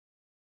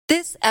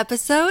This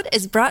episode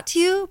is brought to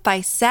you by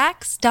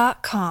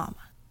Sax.com.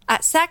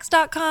 At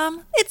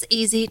Sax.com, it's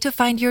easy to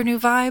find your new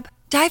vibe.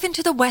 Dive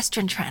into the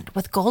Western trend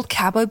with gold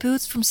cowboy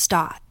boots from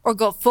Stott, or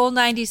go full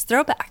 90s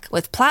throwback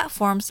with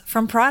platforms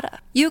from Prada.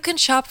 You can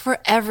shop for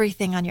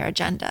everything on your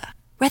agenda,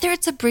 whether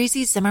it's a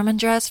breezy Zimmermann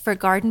dress for a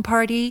garden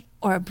party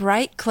or a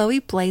bright Chloe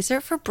blazer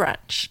for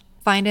brunch.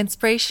 Find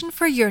inspiration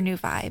for your new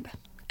vibe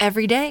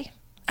every day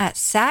at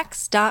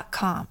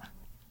Sax.com.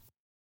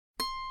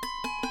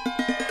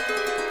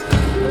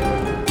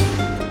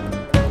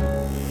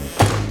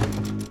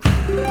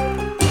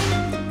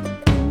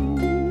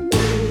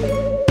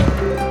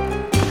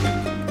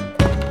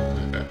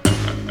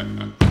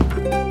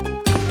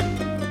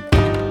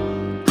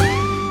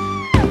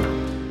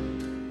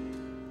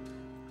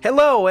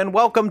 Hello, and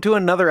welcome to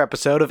another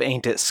episode of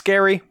Ain't It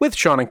Scary with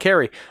Sean and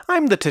Carrie.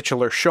 I'm the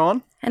titular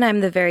Sean. And I'm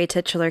the very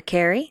titular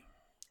Carrie.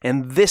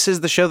 And this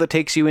is the show that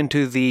takes you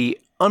into the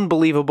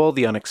unbelievable,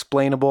 the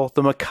unexplainable,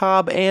 the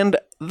macabre, and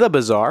the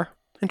bizarre,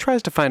 and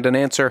tries to find an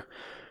answer.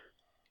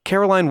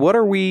 Caroline, what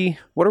are we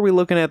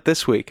looking at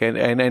this week?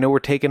 And I know we're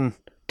taking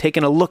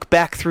a look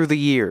back through the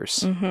years.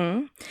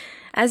 Mm-hmm.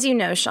 As you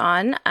know,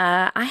 Sean,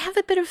 I have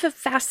a bit of a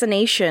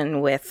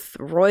fascination with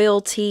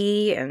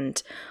royalty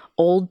and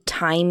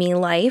old-timey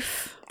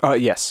life.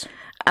 Yes.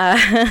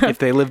 If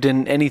they lived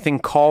in anything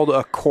called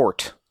a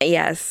court.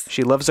 Yes.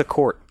 She loves a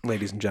court,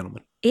 ladies and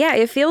gentlemen. Yeah,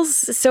 it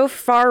feels so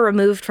far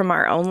removed from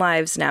our own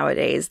lives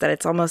nowadays that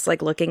it's almost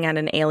like looking at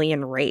an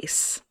alien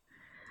race.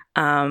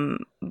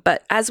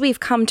 But as we've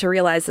come to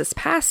realize this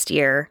past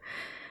year,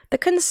 the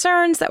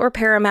concerns that were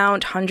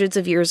paramount hundreds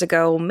of years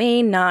ago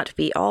may not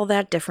be all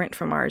that different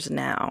from ours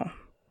now.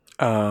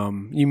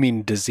 You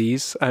mean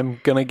disease, I'm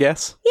gonna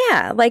guess?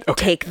 Yeah, like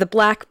Take the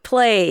Black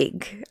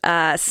Plague.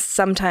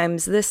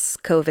 Sometimes this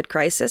COVID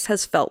crisis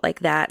has felt like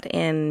that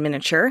in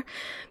miniature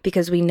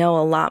because we know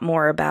a lot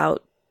more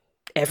about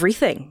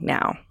everything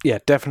now. Yeah,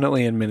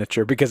 definitely in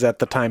miniature, because at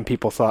the time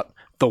people thought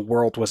the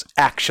world was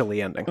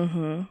actually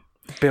ending,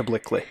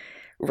 biblically.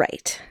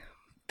 Right.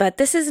 But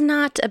this is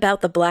not about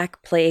the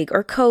Black Plague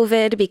or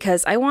COVID,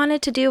 because I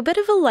wanted to do a bit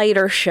of a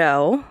lighter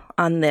show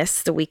on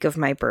this, the week of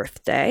my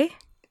birthday.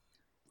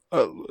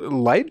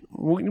 Light?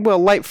 Well,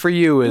 light for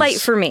you is... Light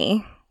for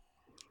me.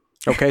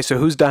 Okay, so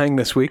who's dying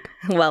this week?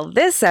 Well,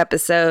 this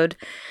episode,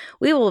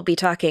 we will be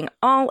talking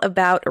all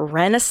about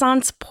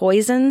Renaissance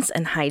poisons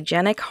and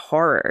hygienic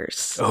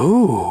horrors.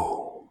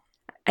 Ooh.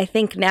 I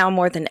think now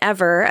more than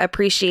ever,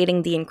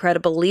 appreciating the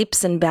incredible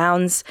leaps and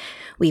bounds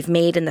we've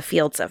made in the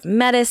fields of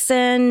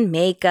medicine,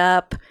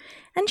 makeup,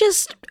 and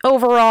just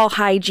overall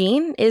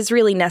hygiene is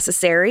really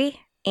necessary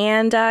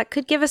and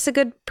could give us a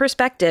good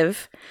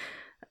perspective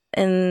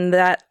in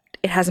that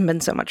it hasn't been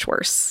so much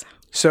worse.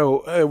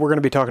 So we're going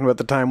to be talking about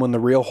the time when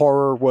the real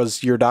horror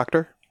was your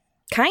doctor?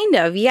 Kind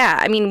of, yeah.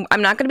 I mean,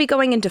 I'm not going to be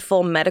going into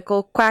full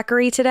medical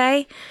quackery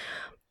today,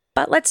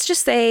 but let's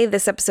just say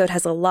this episode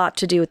has a lot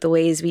to do with the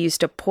ways we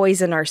used to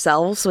poison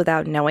ourselves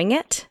without knowing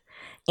it,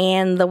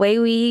 and the way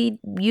we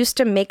used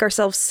to make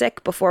ourselves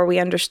sick before we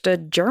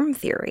understood germ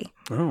theory.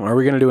 Oh, are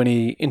we going to do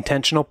any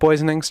intentional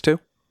poisonings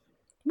too?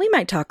 We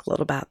might talk a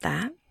little about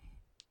that.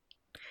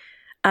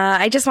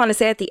 I just want to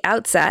say at the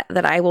outset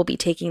that I will be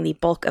taking the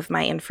bulk of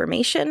my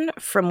information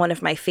from one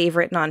of my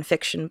favorite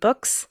nonfiction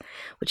books,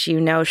 which you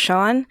know,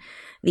 Sean,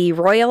 The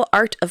Royal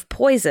Art of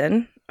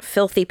Poison,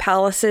 Filthy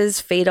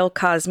Palaces, Fatal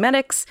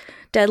Cosmetics,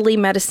 Deadly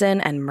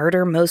Medicine, and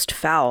Murder Most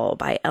Foul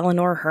by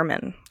Eleanor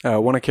Herman.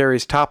 One of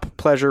Carrie's top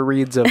pleasure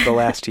reads of the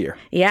last year.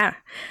 Yeah,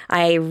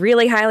 I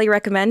really highly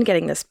recommend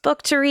getting this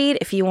book to read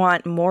if you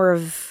want more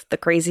of the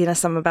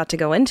craziness I'm about to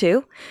go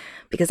into,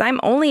 because I'm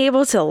only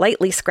able to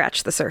lightly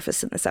scratch the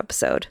surface in this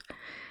episode.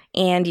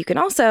 And you can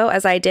also,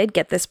 as I did,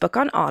 get this book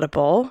on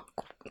Audible.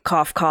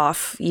 Cough,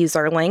 cough. Use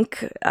our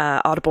link,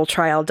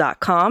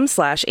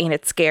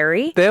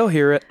 audibletrial.com/ain'titscary. They'll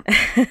hear it.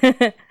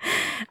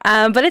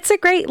 But it's a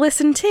great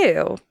listen,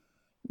 too.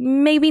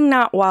 Maybe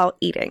not while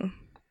eating.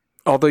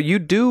 Although you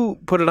do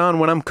put it on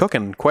when I'm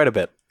cooking quite a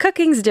bit.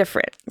 Cooking's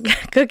different.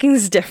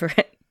 Cooking's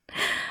different.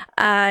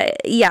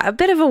 Yeah, a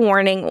bit of a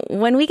warning.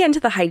 When we get into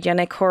the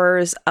hygienic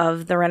horrors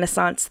of the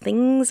Renaissance,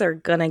 things are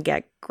gonna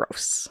get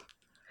gross.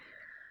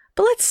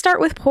 But let's start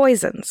with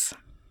poisons.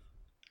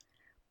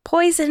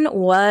 Poison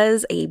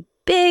was a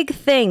big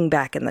thing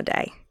back in the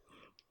day.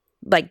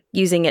 Like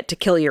using it to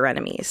kill your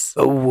enemies.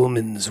 A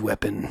woman's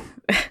weapon.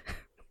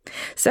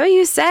 So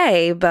you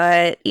say,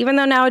 but even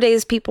though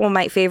nowadays people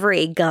might favor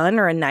a gun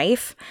or a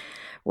knife,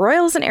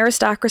 royals and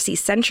aristocracy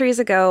centuries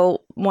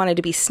ago wanted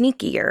to be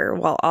sneakier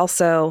while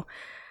also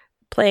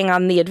playing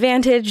on the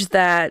advantage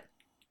that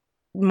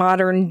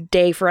modern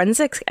day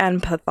forensics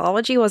and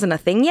pathology wasn't a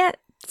thing yet.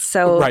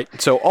 So right.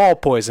 So all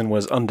poison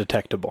was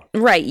undetectable.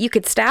 Right. You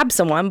could stab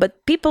someone,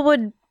 but people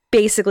would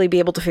basically be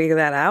able to figure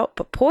that out.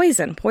 But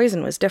poison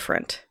was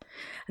different.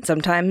 And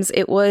sometimes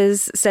it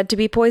was said to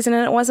be poison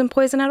and it wasn't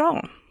poison at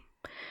all.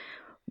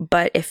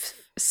 But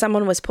if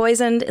someone was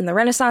poisoned in the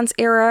Renaissance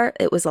era,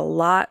 it was a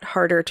lot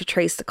harder to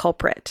trace the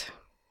culprit.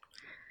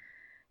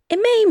 It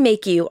may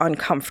make you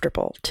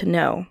uncomfortable to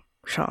know,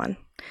 Sean,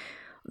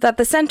 that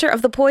the center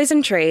of the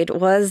poison trade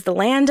was the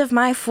land of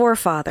my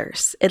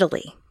forefathers,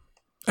 Italy.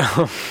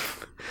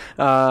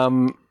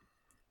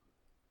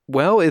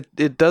 Well,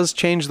 it does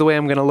change the way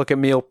I'm going to look at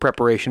meal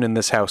preparation in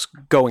this house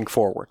going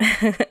forward.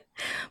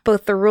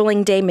 Both the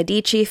ruling de'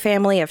 Medici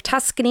family of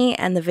Tuscany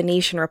and the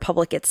Venetian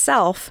Republic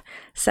itself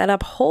set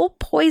up whole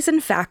poison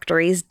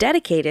factories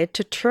dedicated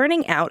to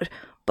churning out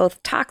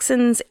both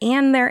toxins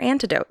and their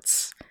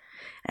antidotes.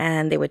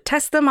 And they would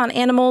test them on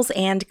animals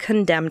and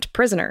condemned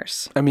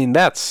prisoners. I mean,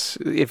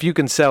 if you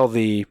can sell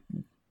the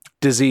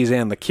disease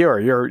and the cure,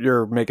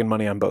 you're making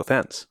money on both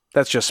ends.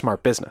 That's just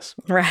smart business.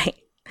 Right.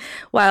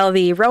 While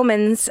the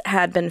Romans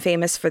had been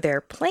famous for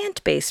their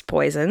plant-based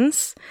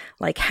poisons,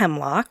 like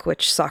hemlock,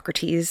 which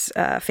Socrates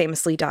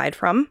famously died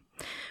from,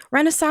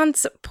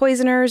 Renaissance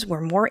poisoners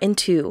were more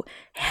into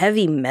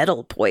heavy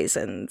metal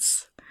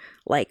poisons,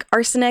 like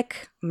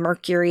arsenic,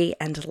 mercury,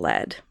 and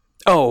lead.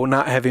 Oh,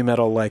 not heavy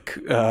metal like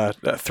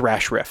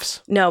thrash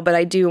riffs. No, but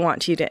I do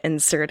want you to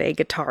insert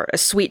a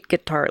sweet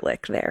guitar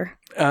lick there.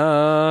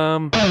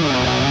 I'll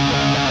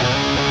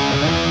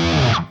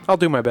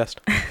do my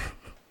best.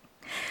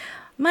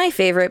 My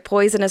favorite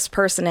poisonous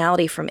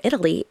personality from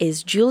Italy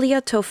is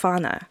Giulia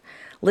Tofana,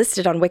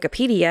 listed on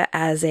Wikipedia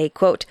as a,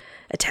 quote,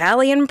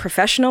 Italian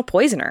professional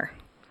poisoner.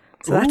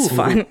 So that's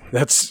fun.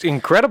 That's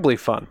incredibly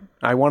fun.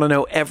 I want to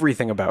know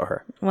everything about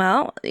her.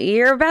 Well,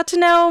 you're about to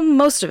know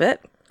most of it.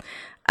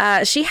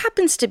 She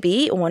happens to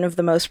be one of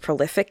the most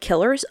prolific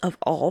killers of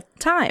all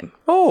time.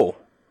 Oh.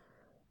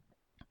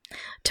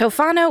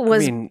 Tofana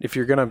was... I mean, if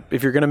you're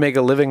gonna make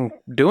a living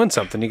doing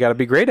something, you got to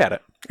be great at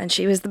it. And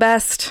she was the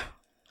best.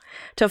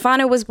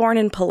 Tofana was born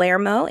in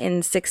Palermo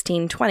in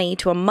 1620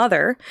 to a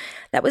mother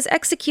that was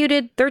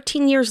executed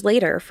 13 years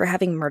later for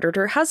having murdered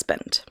her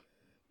husband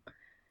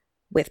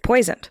with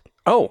poison.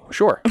 Oh,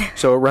 sure.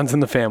 So it runs in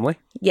the family.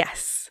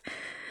 Yes.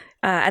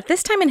 At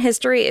this time in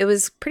history, it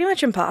was pretty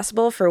much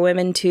impossible for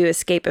women to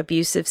escape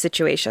abusive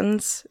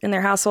situations in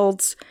their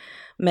households.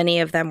 Many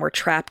of them were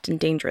trapped in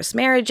dangerous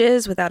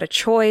marriages without a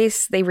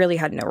choice. They really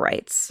had no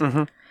rights.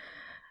 Mm-hmm.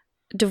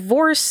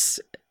 Divorce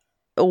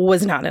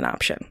was not an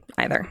option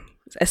either,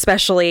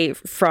 especially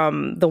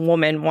from the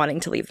woman wanting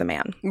to leave the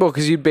man. Well,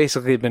 because you'd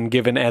basically been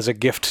given as a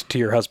gift to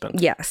your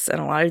husband. Yes, and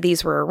a lot of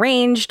these were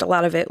arranged. A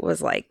lot of it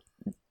was like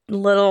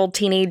little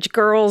teenage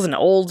girls and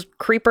old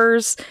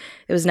creepers.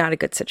 It was not a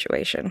good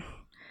situation.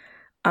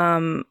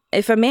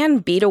 If a man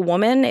beat a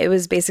woman, it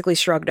was basically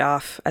shrugged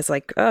off as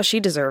like, oh,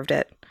 she deserved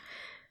it.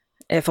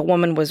 If a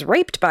woman was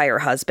raped by her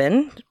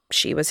husband,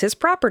 she was his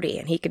property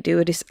and he could do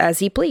it as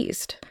he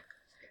pleased.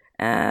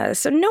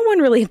 So no one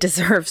really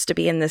deserves to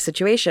be in this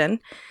situation.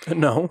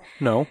 No.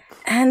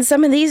 And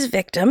some of these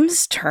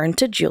victims turned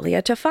to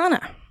Giulia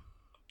Tofana.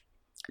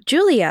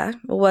 Giulia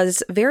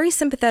was very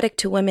sympathetic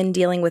to women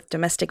dealing with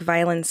domestic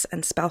violence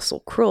and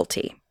spousal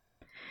cruelty.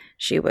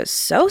 She was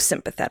so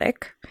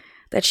sympathetic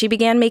that she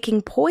began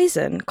making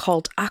poison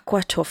called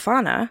aqua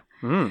tofana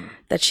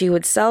that she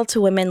would sell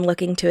to women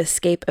looking to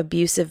escape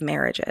abusive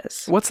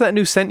marriages. What's that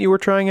new scent you were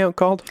trying out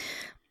called?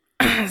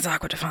 It's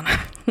aqua tofana.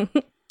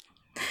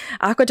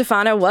 Aqua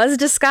tofana was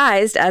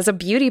disguised as a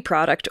beauty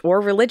product or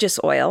religious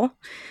oil,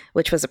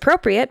 which was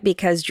appropriate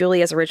because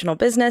Giulia's original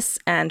business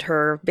and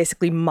her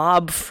basically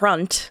mob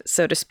front,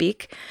 so to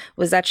speak,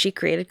 was that she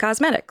created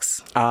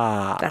cosmetics.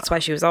 That's why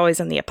she was always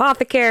in the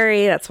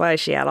apothecary. That's why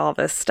she had all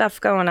this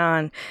stuff going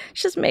on.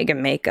 She's just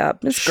making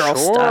makeup. It's girl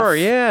stuff. Sure,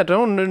 yeah.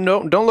 Don't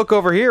look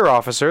over here,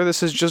 officer.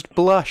 This is just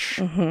blush.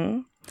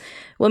 Mm-hmm.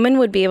 Women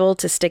would be able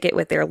to stick it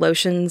with their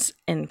lotions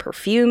and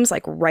perfumes,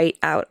 like right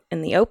out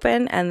in the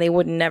open, and they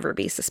would never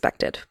be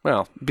suspected.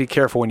 Well, be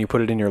careful when you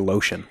put it in your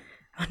lotion.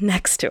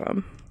 Next to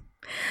them.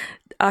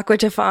 Aqua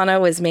tofana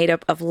was made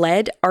up of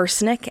lead,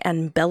 arsenic,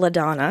 and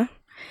belladonna,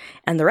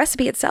 and the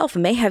recipe itself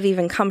may have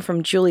even come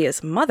from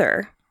Giulia's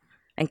mother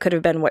and could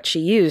have been what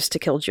she used to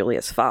kill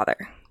Giulia's father.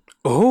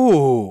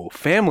 Oh,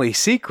 family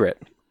secret.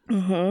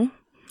 Mm-hmm.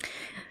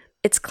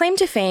 Its claim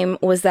to fame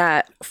was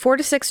that 4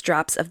 to 6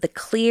 drops of the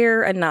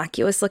clear,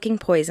 innocuous-looking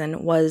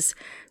poison was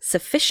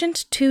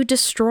sufficient to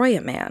destroy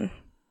a man.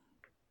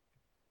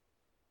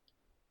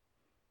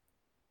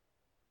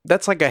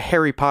 That's like a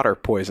Harry Potter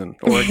poison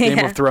or a Game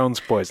of Thrones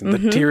poison,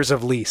 the Tears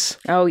of Lys.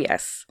 Oh,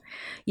 yes.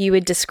 You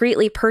would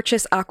discreetly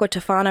purchase aqua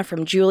tofana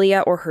from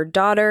Giulia or her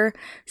daughter,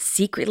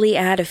 secretly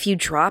add a few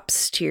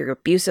drops to your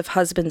abusive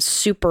husband's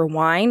super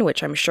wine,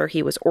 which I'm sure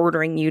he was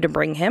ordering you to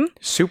bring him.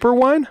 Super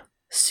wine?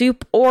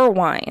 Soup or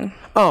wine.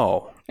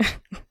 Oh. I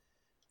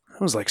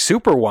was like,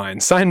 super wine,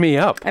 sign me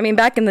up. I mean,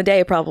 back in the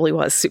day, it probably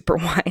was super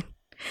wine.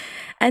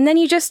 And then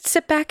you just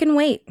sit back and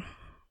wait.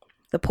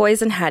 The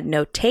poison had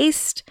no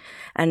taste,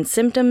 and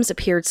symptoms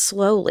appeared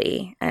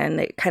slowly, and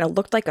it kind of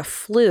looked like a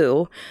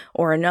flu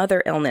or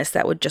another illness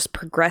that would just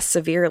progress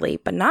severely,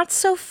 but not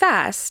so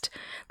fast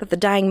that the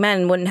dying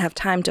men wouldn't have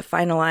time to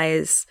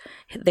finalize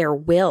their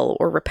will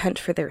or repent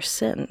for their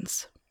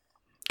sins.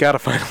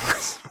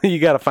 You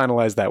gotta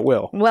finalize that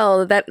will.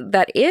 Well,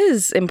 that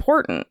is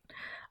important.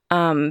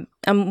 A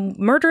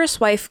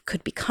murderous wife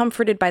could be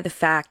comforted by the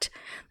fact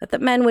that the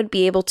men would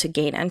be able to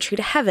gain entry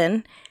to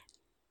heaven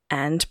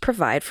and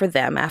provide for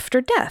them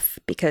after death,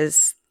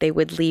 because they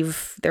would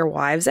leave their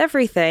wives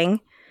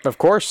everything. Of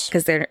course.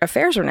 Because their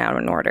affairs were now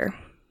in order.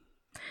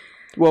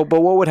 Well,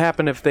 but what would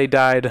happen if they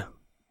died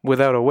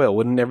without a will?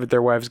 Wouldn't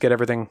their wives get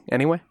everything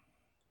anyway?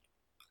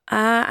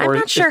 I'm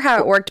not sure how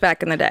it worked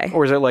back in the day.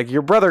 Or is it like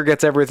your brother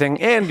gets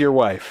everything and your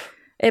wife?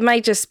 It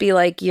might just be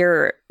like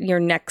your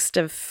next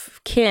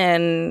of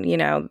kin,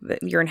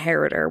 your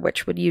inheritor,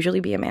 which would usually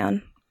be a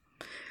man.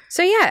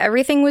 So yeah,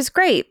 everything was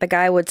great. The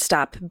guy would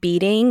stop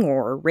beating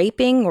or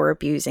raping or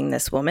abusing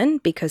this woman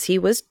because he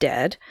was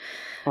dead.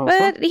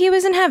 But he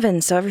was in heaven,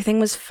 so everything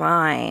was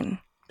fine.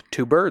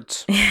 2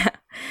 birds. Yeah.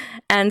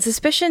 And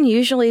suspicion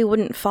usually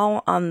wouldn't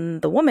fall on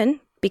the woman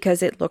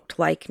because it looked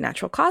like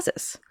natural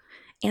causes.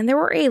 And there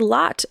were a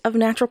lot of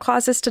natural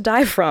causes to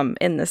die from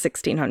in the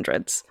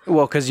 1600s.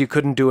 Well, because you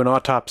couldn't do an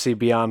autopsy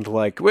beyond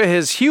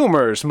his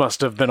humors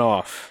must have been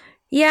off.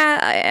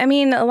 Yeah, I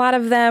mean, a lot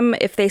of them,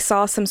 if they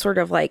saw some sort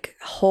of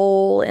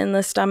hole in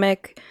the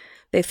stomach,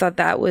 they thought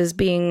that was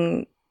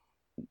being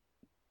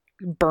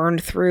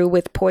burned through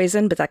with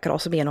poison, but that could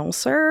also be an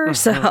ulcer. Mm-hmm.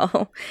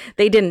 So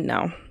they didn't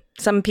know.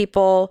 Some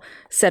people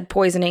said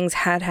poisonings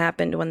had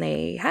happened when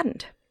they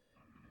hadn't.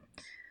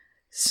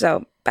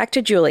 So back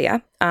to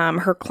Julia.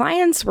 Her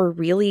clients were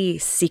really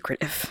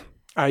secretive.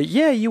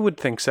 Yeah, you would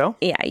think so.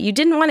 Yeah, you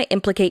didn't want to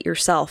implicate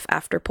yourself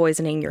after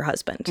poisoning your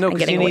husband. No,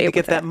 because you need to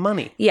get that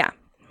money. Yeah,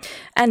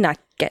 and not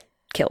get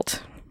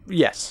killed.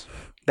 Yes,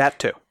 that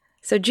too.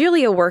 So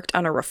Julia worked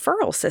on a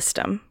referral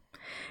system.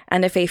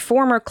 And if a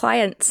former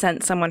client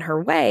sent someone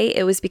her way,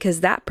 it was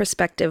because that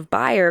prospective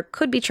buyer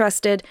could be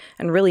trusted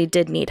and really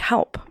did need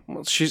help.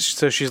 Well,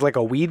 she's like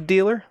a weed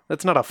dealer?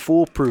 That's not a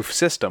foolproof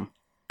system.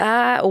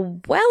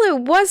 Well,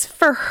 it was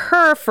for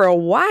her for a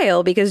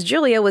while because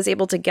Julia was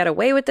able to get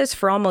away with this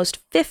for almost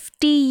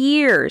 50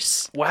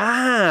 years.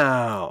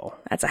 Wow.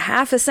 That's a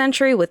half a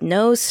century with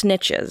no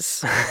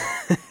snitches.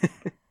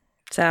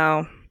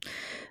 So.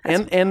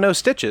 And no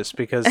stitches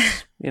because,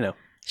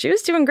 She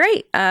was doing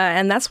great.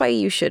 And that's why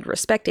you should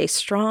respect a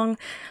strong,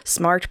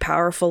 smart,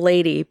 powerful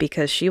lady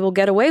because she will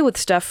get away with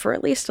stuff for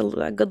at least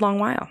a good long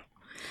while.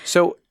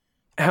 So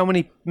how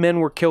many men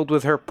were killed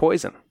with her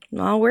poison?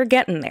 Well, we're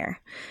getting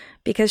there.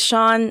 Because,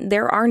 Sean,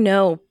 there are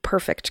no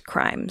perfect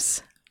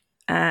crimes,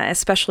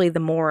 especially the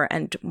more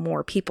and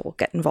more people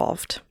get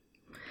involved.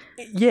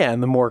 Yeah,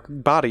 and the more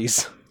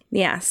bodies.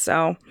 Yeah,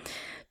 so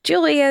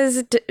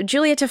Julia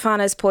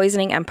Tofana's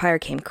poisoning empire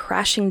came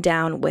crashing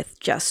down with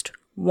just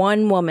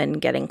one woman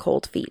getting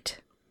cold feet.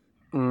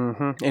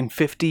 Mm-hmm. In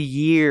 50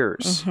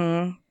 years.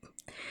 Mm-hmm.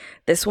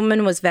 This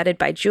woman was vetted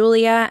by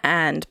Julia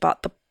and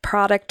bought the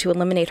product to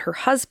eliminate her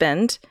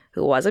husband,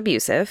 who was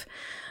abusive.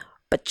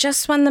 But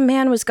just when the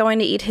man was going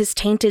to eat his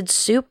tainted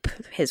soup,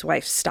 his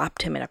wife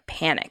stopped him in a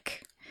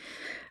panic.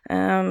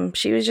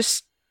 She was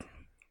just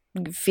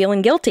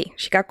feeling guilty.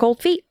 She got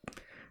cold feet.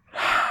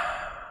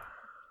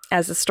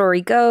 As the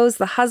story goes,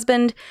 the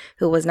husband,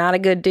 who was not a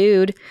good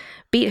dude,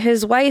 beat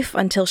his wife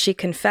until she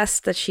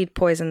confessed that she'd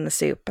poisoned the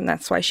soup, and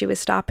that's why she was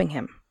stopping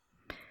him.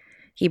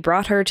 He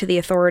brought her to the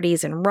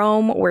authorities in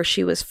Rome, where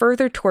she was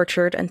further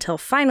tortured until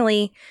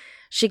finally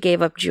she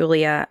gave up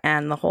Julia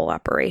and the whole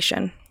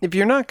operation. If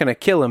you're not going to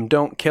kill him,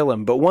 don't kill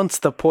him. But once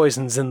the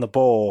poison's in the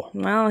bowl...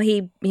 Well,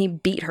 he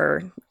beat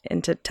her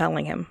into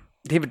telling him.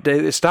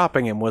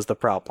 Stopping him was the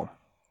problem.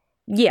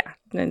 Yeah.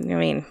 I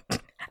mean,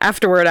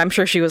 afterward, I'm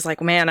sure she was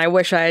like, man, I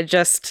wish I had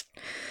just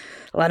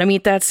let him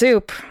eat that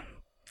soup.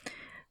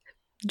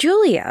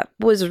 Julia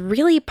was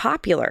really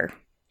popular.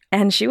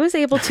 And she was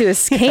able to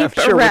escape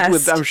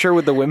arrest. I'm sure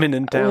with the women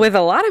in town. With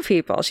a lot of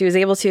people. She was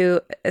able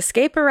to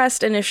escape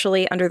arrest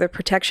initially under the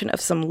protection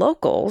of some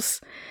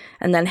locals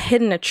and then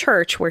hid in a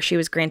church where she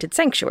was granted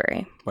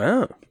sanctuary.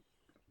 Wow.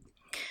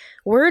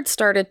 Word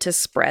started to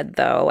spread,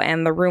 though,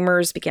 and the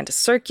rumors began to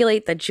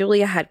circulate that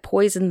Julia had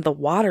poisoned the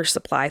water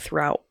supply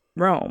throughout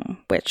Rome,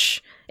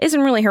 which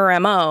isn't really her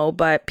MO,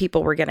 but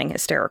people were getting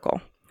hysterical.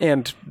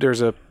 And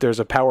there's a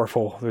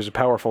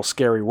powerful,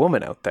 scary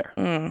woman out there.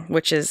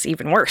 Which is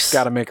even worse.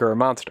 Got to make her a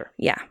monster.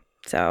 Yeah.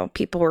 So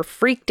people were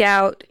freaked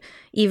out,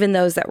 even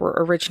those that were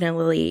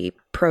originally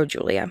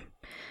pro-Julia.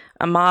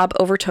 A mob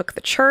overtook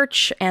the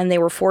church, and they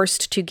were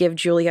forced to give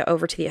Julia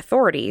over to the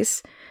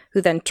authorities,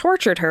 who then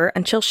tortured her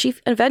until she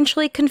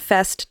eventually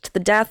confessed to the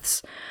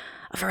deaths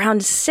of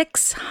around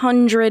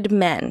 600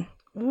 men.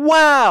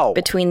 Wow!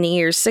 Between the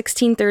years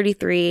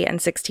 1633 and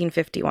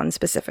 1651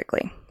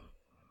 specifically.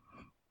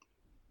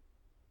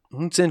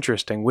 It's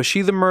interesting. Was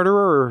she the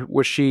murderer, or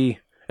was she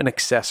an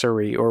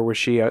accessory, or was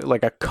she a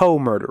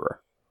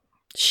co-murderer?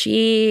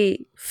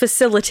 She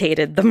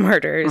facilitated the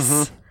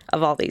murders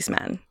of all these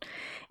men.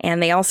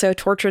 And they also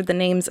tortured the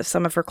names of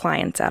some of her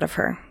clients out of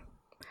her.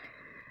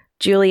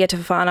 Julia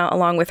Tofana,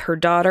 along with her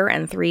daughter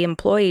and 3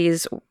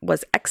 employees,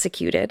 was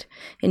executed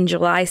in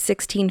July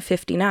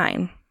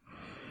 1659.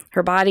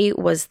 Her body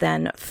was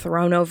then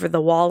thrown over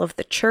the wall of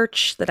the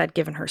church that had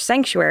given her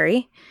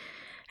sanctuary,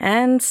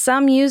 and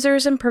some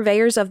users and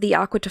purveyors of the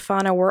Aqua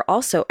Tofana were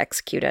also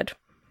executed,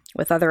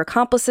 with other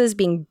accomplices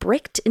being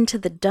bricked into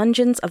the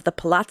dungeons of the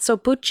Palazzo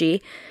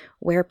Pucci,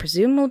 where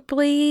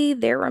presumably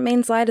their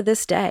remains lie to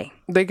this day.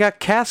 They got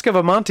cask of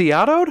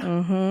Amontillado?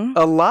 Mm-hmm.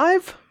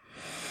 Alive?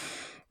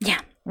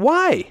 Yeah.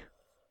 Why?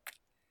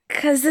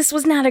 Because this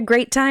was not a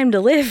great time to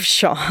live,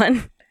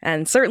 Sean.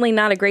 And certainly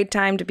not a great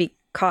time to be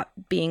caught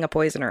being a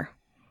poisoner.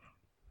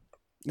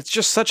 It's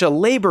just such a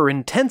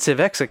labor-intensive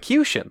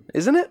execution,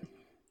 isn't it?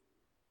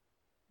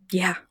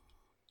 Yeah,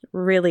 it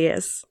really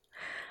is.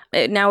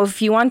 Now,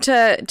 if you want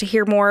to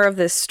hear more of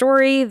this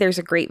story, there's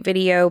a great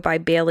video by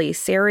Bailey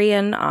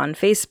Sarian on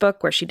Facebook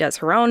where she does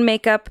her own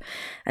makeup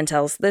and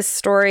tells this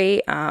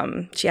story.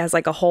 She has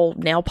like a whole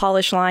nail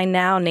polish line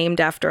now named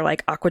after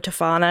like Aqua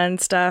Tofana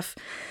and stuff.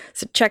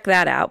 So check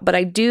that out. But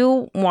I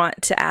do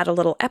want to add a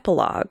little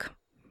epilogue.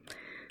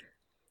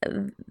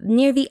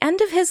 Near the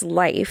end of his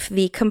life,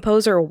 the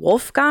composer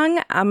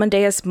Wolfgang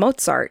Amadeus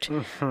Mozart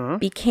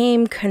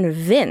became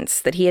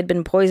convinced that he had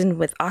been poisoned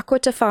with Aqua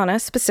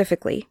Tofana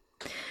specifically,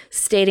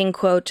 stating,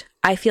 quote,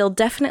 "I feel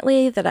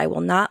definitely that I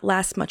will not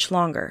last much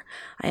longer.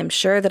 I am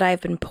sure that I have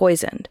been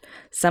poisoned.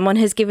 Someone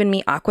has given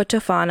me Aqua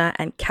Tofana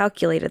and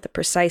calculated the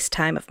precise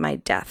time of my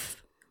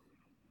death."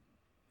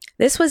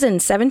 This was in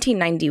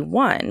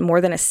 1791,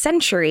 more than a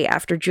century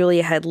after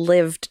Julia had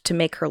lived to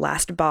make her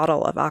last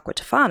bottle of Aqua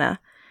Tofana.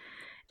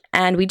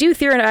 And we do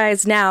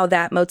theorize now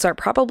that Mozart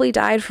probably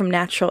died from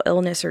natural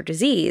illness or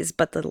disease,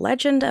 but the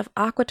legend of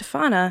Aqua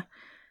Tofana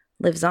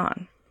lives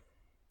on.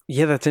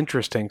 Yeah, that's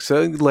interesting.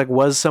 So, like,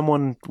 was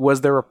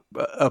there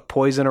a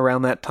poison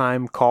around that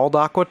time called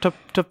Aqua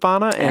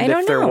Tofana? And I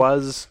don't if there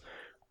know.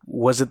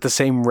 was it the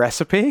same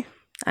recipe?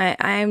 I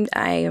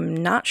am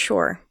not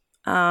sure.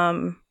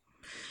 And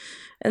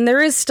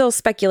there is still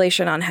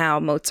speculation on how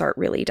Mozart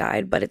really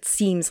died, but it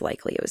seems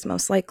likely it was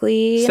most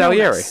likely an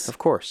Salieri, illness. of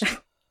course.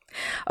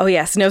 Oh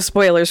yes, no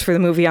spoilers for the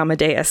movie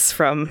Amadeus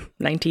from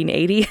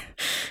 1980.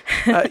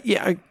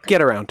 Yeah,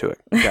 get around to it,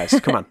 guys.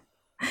 Come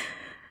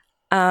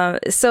on.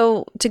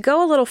 So to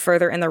go a little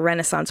further in the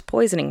Renaissance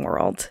poisoning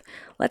world,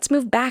 let's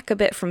move back a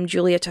bit from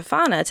Julia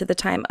Tofana to the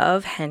time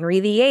of Henry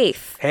VIII.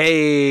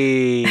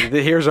 Hey,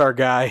 here's our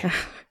guy.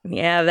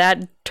 Yeah,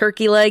 that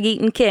turkey leg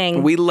eating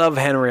king. We love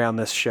Henry on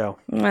this show.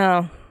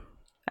 Well,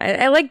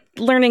 I like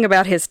learning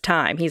about his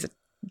time. He's a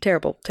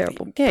terrible,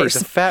 terrible Yeah, person.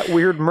 he's a fat,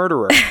 weird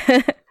murderer.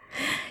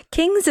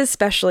 Kings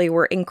especially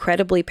were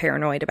incredibly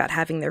paranoid about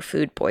having their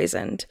food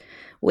poisoned,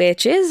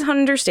 which is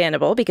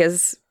understandable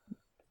because,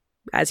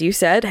 as you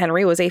said,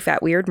 Henry was a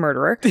fat, weird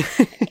murderer.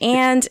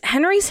 And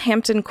Henry's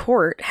Hampton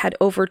court had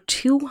over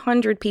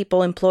 200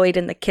 people employed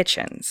in the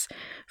kitchens,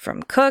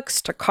 from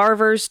cooks to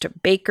carvers to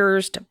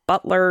bakers to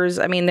butlers.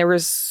 I mean, he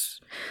was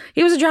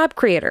a job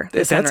creator.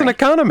 That's an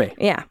economy.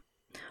 Yeah.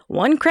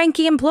 One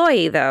cranky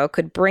employee, though,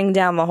 could bring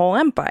down the whole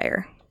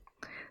empire.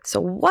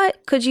 So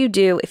what could you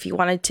do if you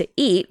wanted to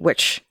eat,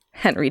 which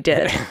Henry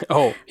did,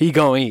 Oh, he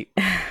gonna eat.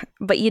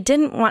 but you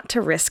didn't want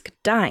to risk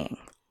dying?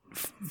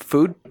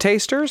 Food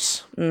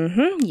tasters?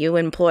 Mm-hmm. You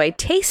employ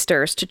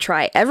tasters to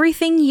try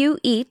everything you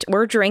eat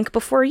or drink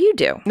before you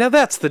do. Now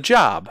that's the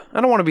job. I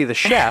don't want to be the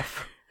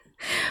chef.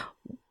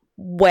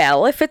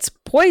 Well, if it's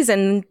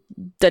poison,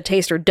 the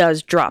taster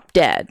does drop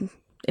dead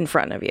in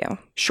front of you.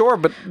 Sure,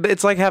 but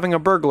it's like having a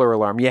burglar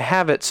alarm. You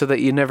have it so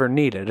that you never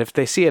need it. If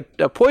they see a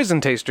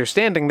poison taster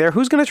standing there,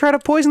 who's going to try to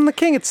poison the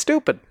king? It's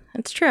stupid.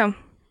 It's true.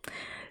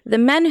 The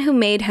men who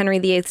made Henry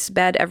VIII's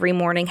bed every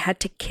morning had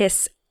to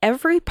kiss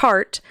every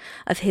part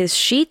of his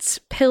sheets,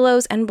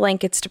 pillows, and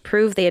blankets to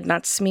prove they had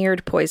not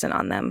smeared poison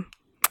on them.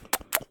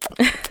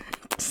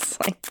 It's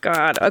like,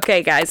 God.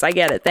 Okay, guys, I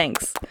get it.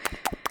 Thanks.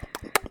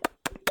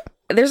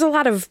 There's a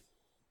lot of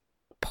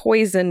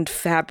poisoned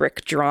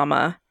fabric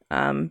drama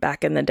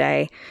back in the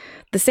day.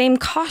 The same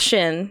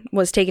caution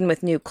was taken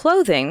with new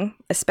clothing,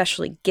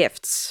 especially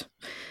gifts.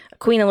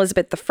 Queen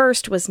Elizabeth I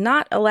was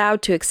not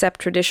allowed to accept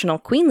traditional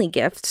queenly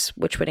gifts,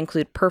 which would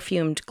include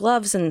perfumed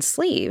gloves and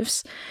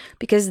sleeves,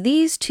 because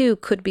these too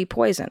could be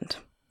poisoned.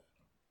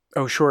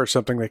 Oh, sure,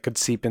 something that could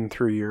seep in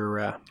through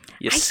your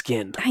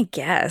skin. I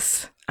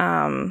guess.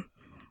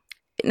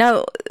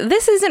 Now,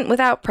 this isn't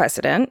without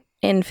precedent.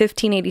 In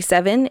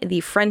 1587,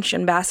 the French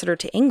ambassador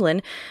to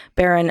England,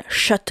 Baron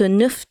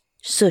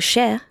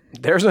Chateauneuf-Souchet,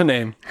 There's a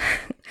name.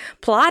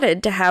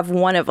 plotted to have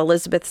one of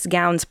Elizabeth's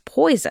gowns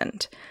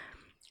poisoned.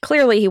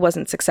 Clearly, he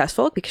wasn't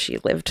successful because she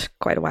lived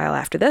quite a while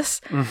after this.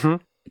 Mm-hmm.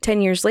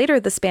 10 years later,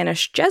 the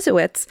Spanish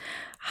Jesuits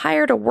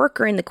hired a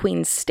worker in the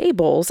Queen's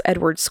stables,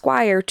 Edward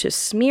Squire, to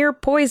smear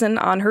poison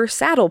on her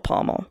saddle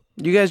pommel.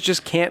 You guys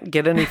just can't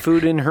get any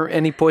food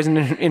any poison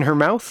in her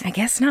mouth? I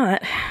guess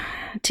not.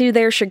 To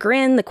their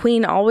chagrin, the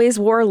Queen always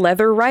wore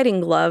leather riding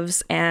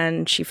gloves,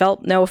 and she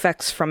felt no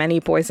effects from any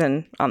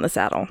poison on the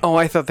saddle. Oh,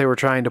 I thought they were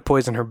trying to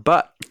poison her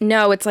butt.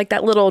 No, it's like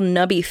that little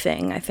nubby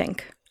thing, I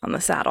think, on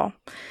the saddle.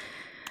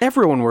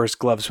 Everyone wears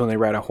gloves when they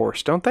ride a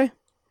horse, don't they?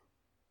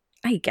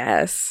 I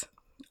guess.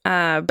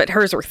 But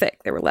hers were thick.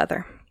 They were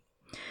leather.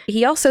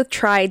 He also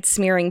tried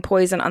smearing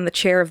poison on the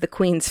chair of the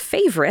Queen's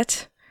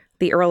favorite,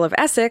 the Earl of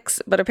Essex,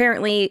 but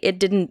apparently it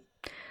didn't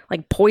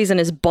poison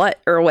his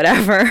butt or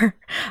whatever,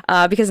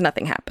 because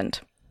nothing happened.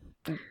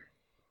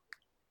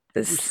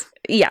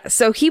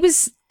 So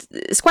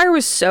Squire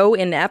was so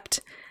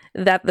inept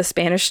that the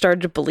Spanish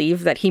started to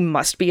believe that he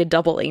must be a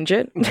double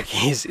agent.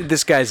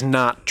 This guy's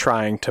not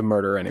trying to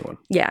murder anyone.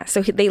 Yeah,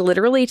 so they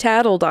literally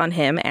tattled on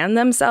him and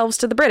themselves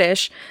to the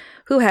British,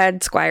 who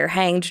had Squire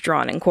hanged,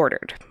 drawn, and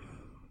quartered.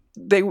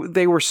 They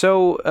were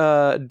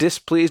so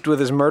displeased with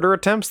his murder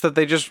attempts that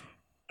they just...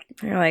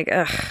 They're like,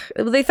 ugh.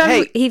 They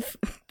thought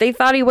they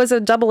thought he was a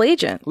double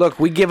agent. Look,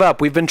 we give up.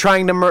 We've been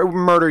trying to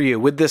murder you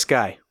with this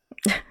guy.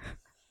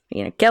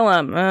 Kill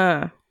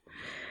him.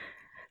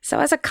 So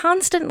as a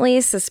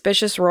constantly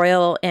suspicious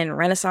royal in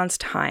Renaissance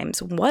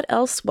times, what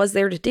else was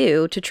there to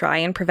do to try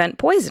and prevent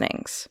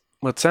poisonings?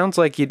 Well, it sounds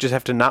like you just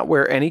have to not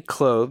wear any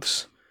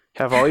clothes,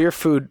 have all your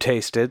food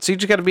tasted. So you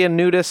just got to be a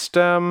nudist.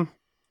 A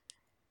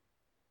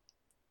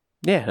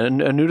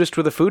nudist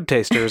with a food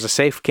taster is a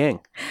safe king.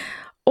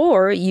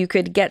 Or you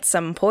could get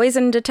some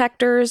poison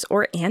detectors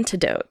or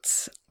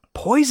antidotes.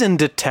 Poison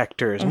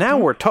detectors. Mm-hmm. Now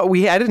we're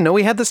I didn't know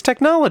we had this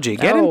technology.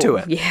 Get into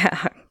it.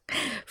 Yeah.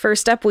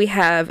 First up, we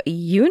have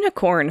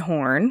unicorn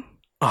horn.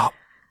 Oh,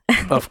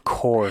 of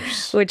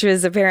course. Which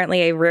was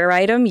apparently a rare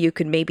item you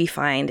could maybe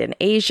find in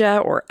Asia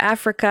or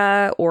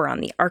Africa or on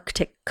the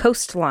Arctic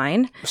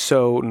coastline.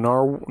 So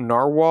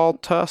narwhal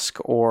tusk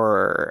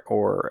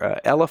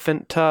or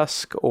elephant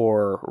tusk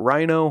or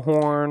rhino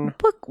horn.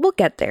 We'll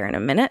get there in a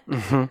minute.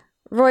 Mm-hmm.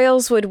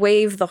 Royals would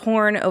wave the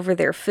horn over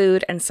their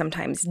food and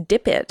sometimes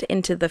dip it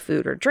into the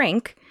food or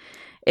drink.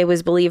 It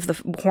was believed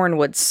the horn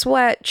would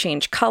sweat,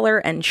 change color,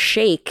 and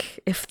shake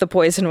if the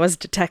poison was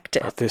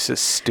detected. Oh, this is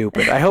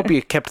stupid. I hope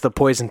you kept the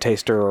poison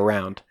taster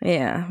around.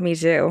 Yeah, me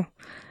too.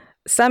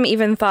 Some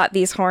even thought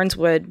these horns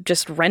would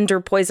just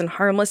render poison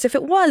harmless if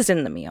it was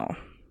in the meal.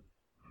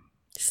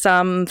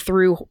 Some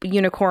threw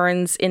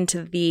unicorn horns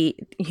into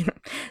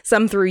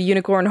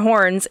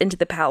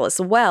the palace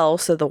well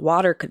so the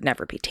water could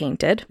never be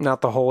tainted.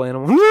 Not the whole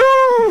animal.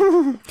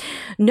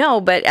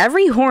 No, but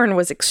every horn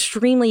was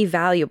extremely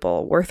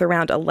valuable, worth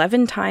around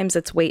 11 times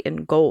its weight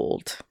in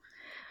gold.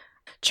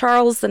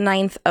 Charles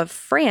IX of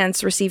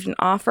France received an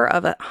offer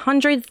of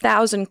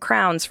 100,000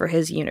 crowns for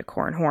his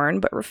unicorn horn,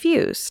 but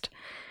refused.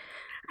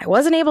 I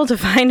wasn't able to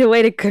find a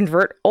way to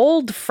convert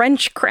old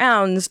French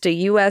crowns to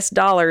US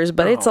dollars,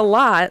 but it's a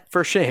lot.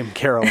 For shame,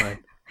 Caroline.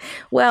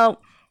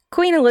 Well,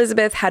 Queen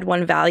Elizabeth had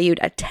one valued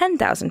at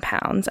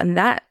 £10,000, and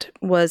that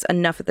was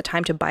enough at the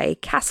time to buy a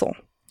castle.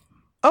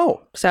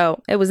 Oh.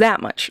 So it was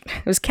that much.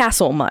 It was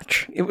castle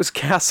much. It was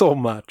castle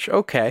much.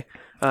 Okay.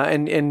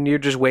 And you're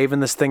just waving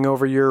this thing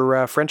over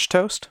your French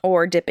toast?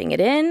 Or dipping it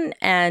in.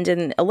 And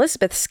in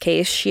Elizabeth's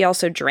case, she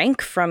also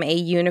drank from a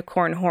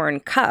unicorn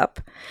horn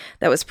cup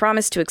that was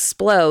promised to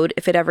explode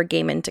if it ever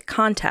came into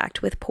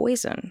contact with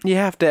poison. You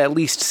have to at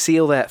least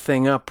seal that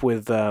thing up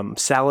with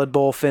salad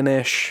bowl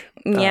finish.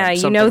 Yeah,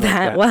 you know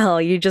that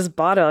well. You just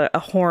bought a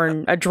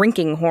horn, a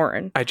drinking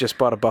horn. I just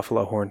bought a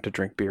buffalo horn to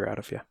drink beer out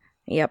of, yeah.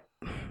 Yep.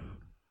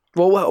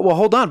 Well,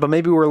 hold on, but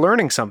maybe we're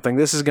learning something.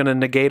 This is going to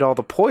negate all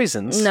the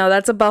poisons. No,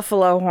 that's a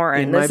buffalo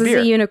horn. This is beer.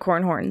 a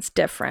unicorn horn. It's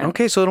different.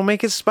 Okay, so it'll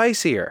make it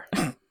spicier.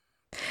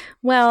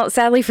 Well,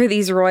 sadly for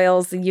these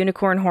royals, the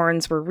unicorn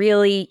horns were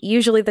really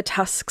usually the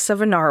tusks of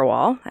a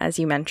narwhal, as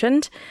you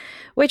mentioned,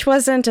 which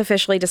wasn't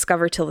officially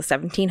discovered till the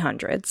 1700s.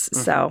 Mm-hmm.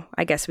 So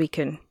I guess we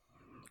can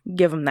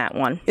give them that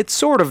one. It's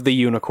sort of the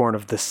unicorn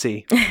of the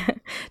sea.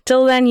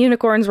 Till then,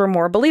 unicorns were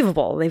more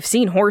believable. They've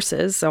seen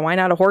horses, so why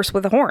not a horse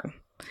with a horn?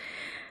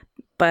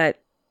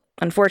 But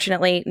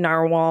unfortunately,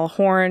 narwhal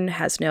horn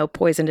has no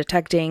poison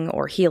detecting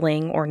or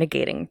healing or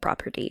negating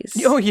properties.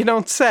 Oh, you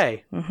don't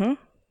say. Mm-hmm.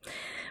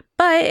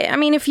 But, I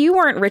mean, if you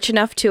weren't rich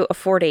enough to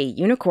afford a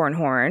unicorn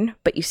horn,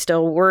 but you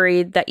still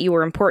worried that you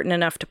were important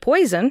enough to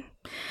poison,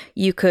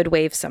 you could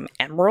wave some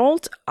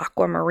emerald,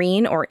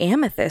 aquamarine, or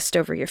amethyst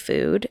over your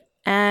food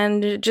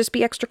and just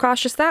be extra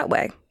cautious that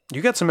way.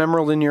 You got some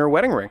emerald in your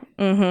wedding ring.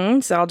 Mm-hmm.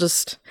 So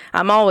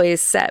I'm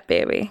always set,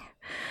 baby.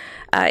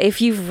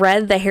 If you've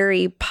read the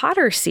Harry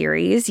Potter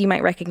series, you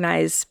might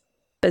recognize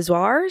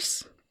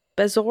bezoars?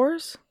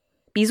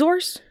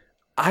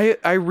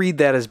 I read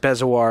that as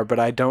bezoar, but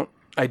I don't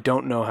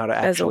know how to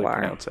actually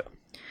pronounce it.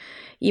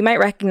 You might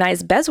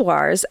recognize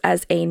bezoars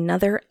as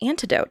another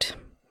antidote.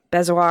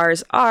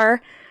 Bezoars are,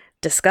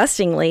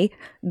 disgustingly,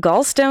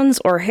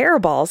 gallstones or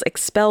hairballs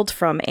expelled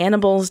from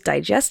animals'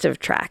 digestive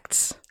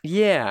tracts.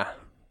 Yeah.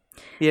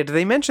 Yeah, do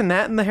they mention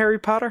that in the Harry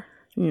Potter?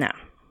 No.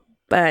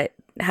 But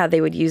how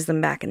they would use them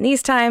back in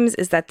these times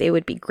is that they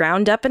would be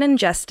ground up and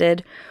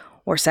ingested,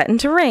 or set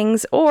into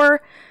rings,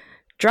 or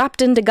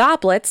dropped into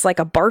goblets like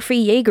a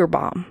barfy Jaeger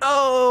bomb.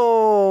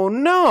 Oh,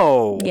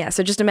 no. Yeah,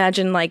 so just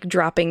imagine like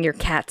dropping your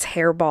cat's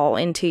hairball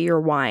into your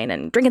wine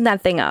and drinking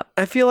that thing up.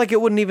 I feel like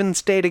it wouldn't even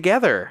stay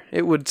together.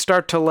 It would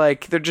start to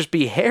there'd just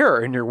be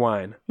hair in your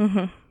wine.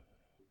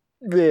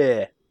 Mm-hmm.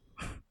 Blech.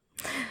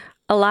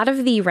 A lot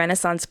of the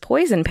Renaissance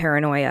poison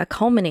paranoia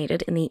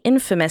culminated in the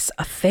infamous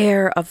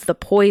Affair of the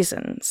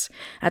Poisons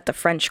at the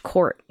French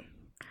court.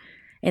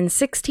 In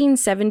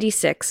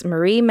 1676,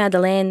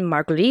 Marie-Madeleine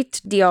Marguerite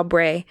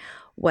d'Aubray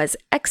was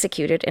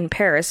executed in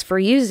Paris for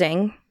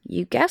using,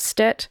 you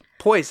guessed it,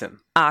 Poison.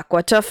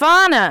 Aqua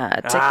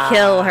Tofana to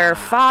kill her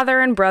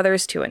father and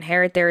brothers to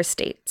inherit their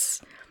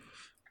estates.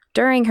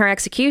 During her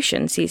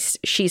execution,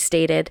 she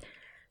stated,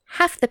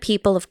 "Half the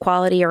people of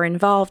quality are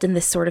involved in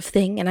this sort of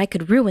thing, and I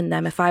could ruin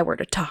them if I were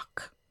to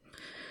talk."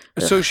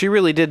 So she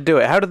really did do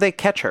it. How did they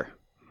catch her?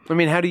 I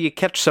mean, how do you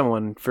catch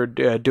someone for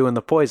doing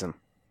the poison?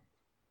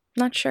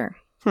 Not sure.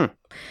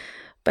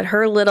 But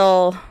her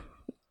little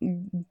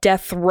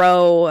death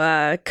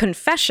row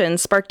confession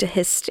sparked a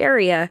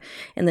hysteria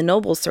in the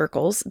noble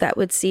circles that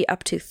would see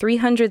up to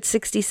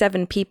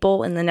 367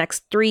 people in the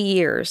next 3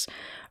 years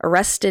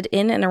arrested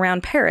in and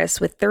around Paris,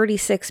 with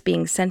 36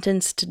 being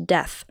sentenced to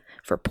death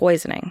for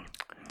poisoning.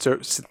 So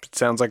it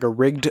sounds like a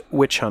rigged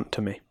witch hunt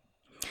to me.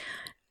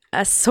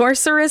 A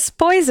sorceress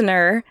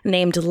poisoner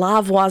named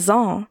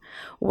Lavoisin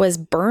was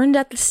burned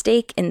at the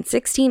stake in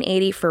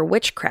 1680 for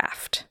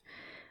witchcraft,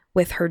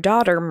 with her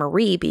daughter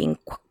Marie being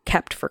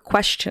kept for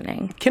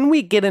questioning. Can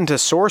we get into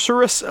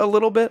sorceress a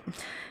little bit?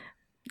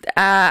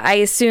 I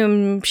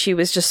assume she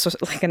was just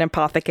like an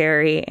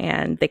apothecary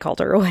and they called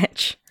her a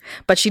witch.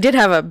 But she did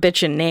have a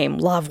bitchin' name,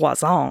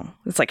 Lavoisin.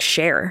 It's like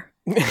Cher.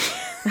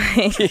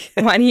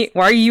 Why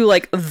are you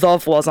like the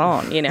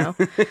Voisin, you know?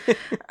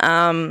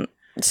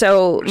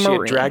 So Was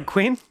Marie, she a drag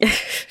queen?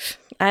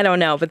 I don't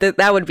know, but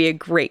that would be a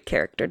great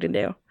character to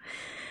do.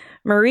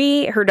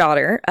 Marie, her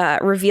daughter,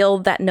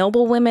 revealed that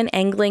noblewomen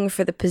angling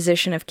for the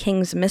position of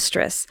king's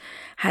mistress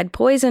had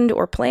poisoned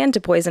or planned to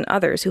poison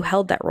others who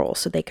held that role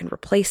so they could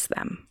replace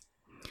them.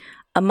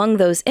 Among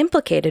those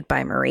implicated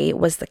by Marie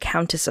was the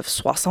Countess of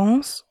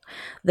Soissons,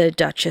 the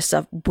Duchess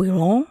of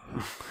Bouillon,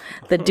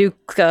 the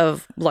Duke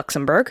of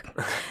Luxembourg,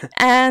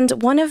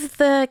 and one of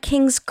the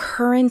king's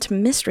current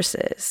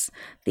mistresses,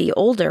 the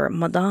older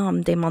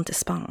Madame de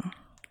Montespan.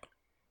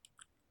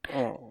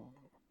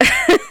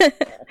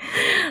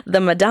 The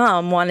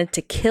Madame wanted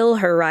to kill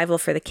her rival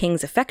for the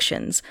king's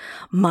affections,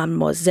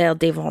 Mademoiselle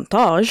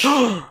d'Avantage,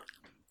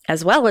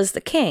 as well as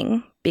the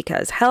king,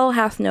 because hell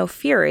hath no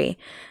fury,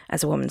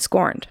 as a woman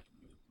scorned.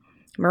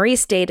 Marie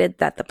stated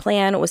that the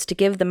plan was to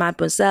give the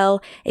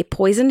Mademoiselle a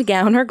poisoned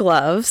gown or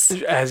gloves.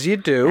 As you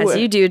do. As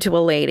you do to a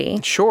lady.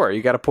 Sure,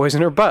 you got to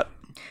poison her butt.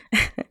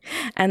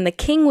 And the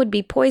king would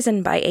be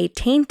poisoned by a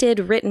tainted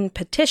written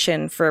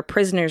petition for a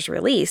prisoner's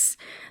release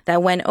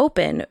that, when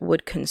open,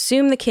 would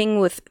consume the king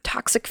with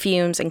toxic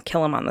fumes and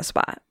kill him on the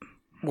spot.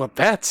 Well,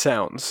 that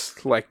sounds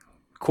like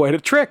quite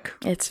a trick.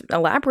 It's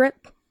elaborate.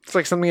 It's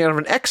like something out of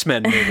an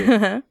X-Men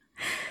movie.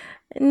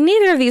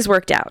 Neither of these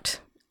worked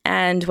out.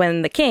 And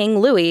when the king,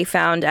 Louis,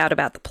 found out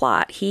about the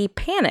plot, he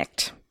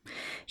panicked.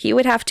 He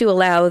would have to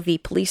allow the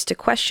police to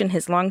question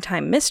his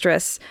longtime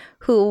mistress,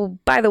 who,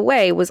 by the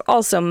way, was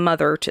also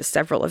mother to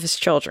several of his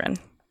children.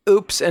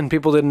 Oops, and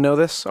people didn't know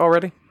this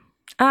already?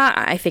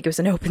 I think it was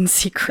an open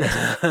secret.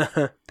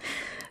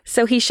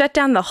 So he shut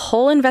down the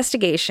whole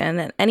investigation,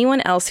 and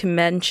anyone else who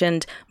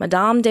mentioned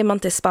Madame de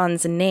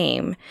Montespan's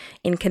name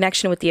in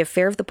connection with the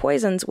affair of the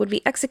poisons would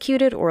be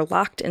executed or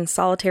locked in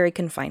solitary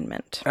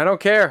confinement. I don't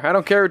care. I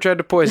don't care who tried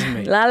to poison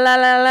me. La la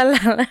la la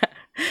la la.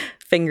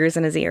 Fingers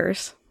in his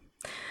ears.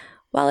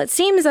 While it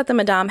seems that the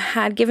Madame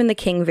had given the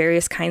king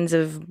various kinds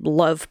of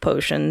love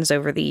potions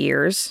over the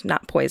years,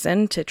 not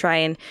poison, to try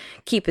and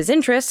keep his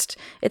interest,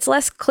 it's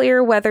less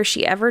clear whether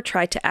she ever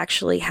tried to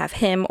actually have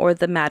him or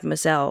the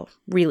Mademoiselle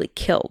really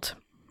killed.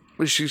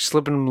 Was she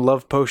slipping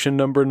love potion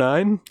number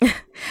 9?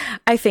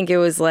 I think it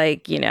was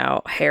like,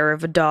 hair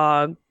of a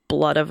dog,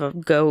 blood of a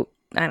goat.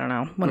 I don't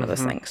know. One of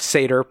those things.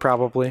 Satyr,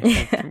 probably.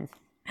 As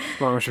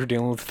long as you're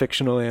dealing with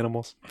fictional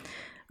animals.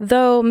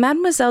 Though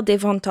Mademoiselle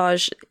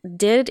d'Avantage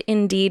did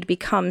indeed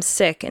become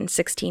sick in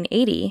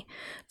 1680,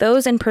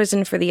 those in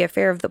prison for the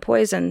affair of the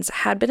poisons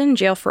had been in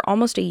jail for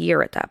almost a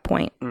year at that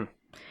point.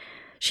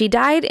 She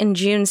died in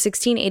June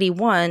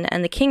 1681,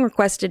 and the king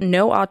requested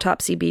no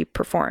autopsy be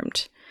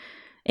performed.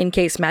 In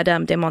case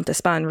Madame de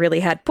Montespan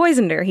really had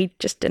poisoned her, he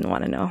just didn't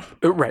want to know.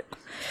 Right.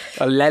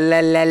 La la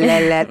la la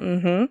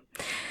la.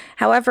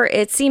 However,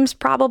 it seems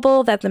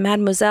probable that the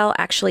Mademoiselle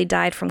actually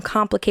died from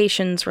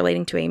complications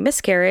relating to a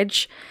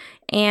miscarriage,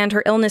 and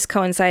her illness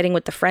coinciding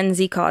with the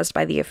frenzy caused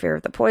by the affair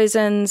of the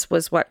poisons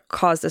was what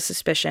caused the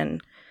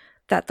suspicion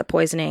that the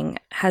poisoning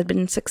had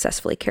been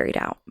successfully carried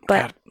out.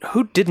 But God,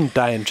 who didn't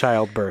die in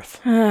childbirth?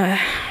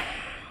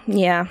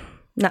 Yeah,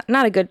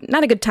 not a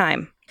good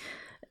time.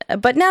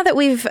 But now that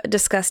we've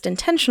discussed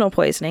intentional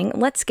poisoning,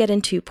 let's get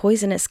into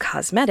poisonous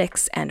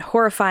cosmetics and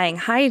horrifying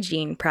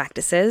hygiene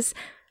practices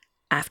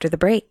after the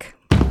break.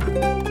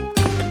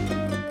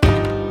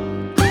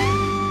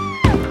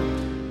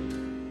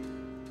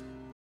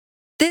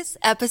 This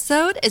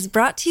episode is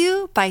brought to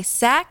you by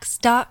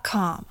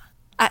Sax.com.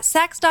 At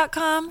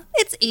Sax.com,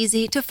 it's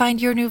easy to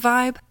find your new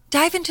vibe.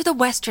 Dive into the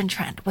Western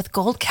trend with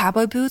gold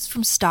cowboy boots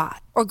from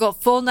Stott, or go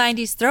full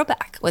 90s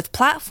throwback with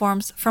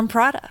platforms from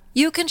Prada.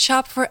 You can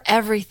shop for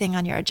everything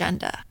on your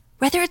agenda,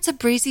 whether it's a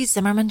breezy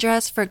Zimmermann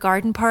dress for a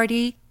garden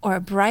party or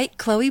a bright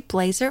Chloe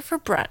blazer for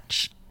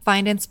brunch.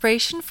 Find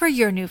inspiration for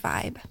your new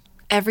vibe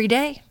every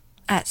day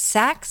at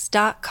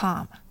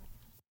Sax.com.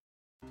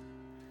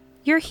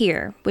 You're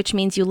here, which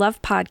means you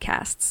love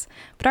podcasts.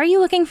 But are you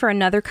looking for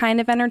another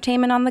kind of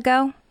entertainment on the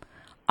go?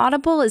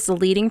 Audible is the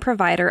leading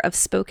provider of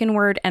spoken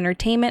word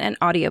entertainment and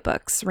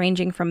audiobooks,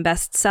 ranging from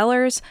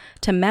bestsellers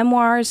to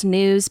memoirs,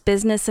 news,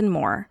 business, and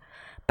more.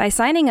 By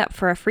signing up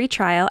for a free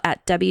trial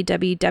at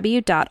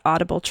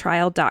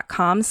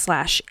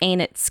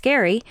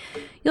www.audibletrial.com/ain'titscary,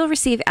 you'll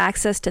receive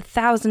access to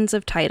thousands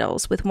of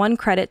titles with 1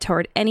 credit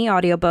toward any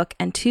audiobook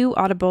and 2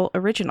 Audible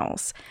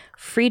originals,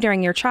 free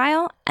during your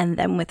trial and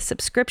then with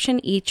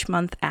subscription each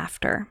month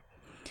after.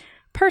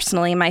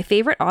 Personally, my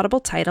favorite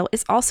Audible title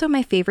is also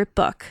my favorite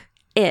book,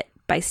 It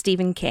by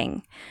Stephen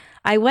King.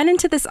 I went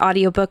into this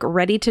audiobook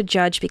ready to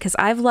judge because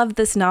I've loved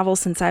this novel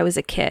since I was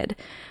a kid.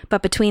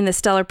 But between the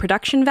stellar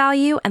production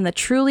value and the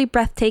truly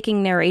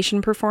breathtaking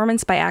narration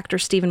performance by actor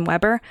Steven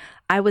Weber,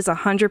 I was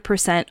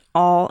 100%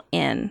 all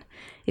in.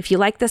 If you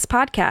like this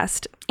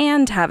podcast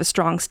and have a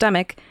strong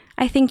stomach,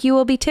 I think you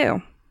will be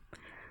too.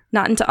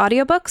 Not into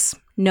audiobooks?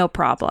 No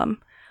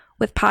problem.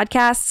 With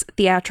podcasts,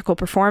 theatrical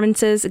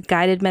performances,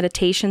 guided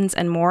meditations,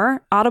 and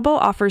more, Audible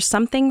offers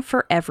something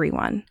for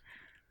everyone.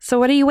 So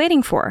what are you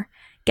waiting for?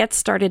 Get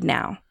started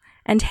now.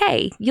 And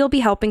hey, you'll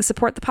be helping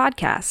support the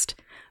podcast.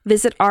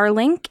 Visit our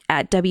link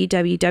at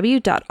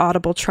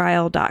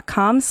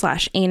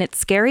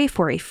www.audibletrial.com/ain'titscary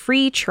for a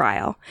free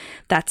trial.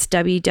 That's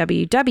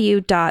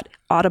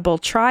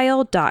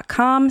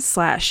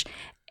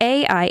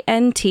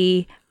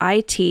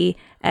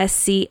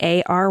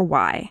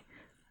www.audibletrial.com/ain'titscary.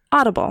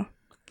 Audible.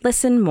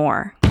 Listen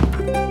more.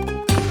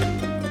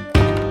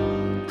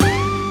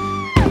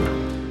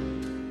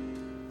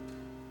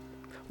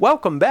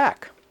 Welcome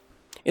back.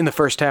 In the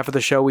first half of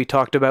the show, we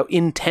talked about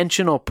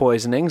intentional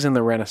poisonings in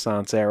the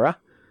Renaissance era.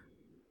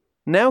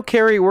 Now,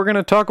 Carrie, we're going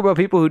to talk about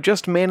people who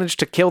just managed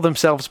to kill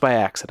themselves by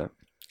accident.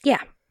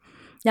 Yeah.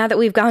 Now that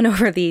we've gone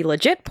over the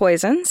legit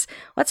poisons,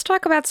 let's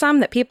talk about some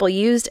that people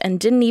used and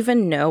didn't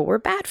even know were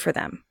bad for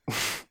them.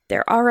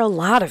 There are a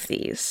lot of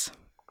these.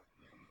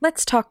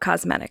 Let's talk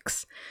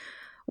cosmetics.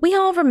 We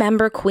all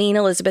remember Queen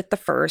Elizabeth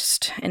I.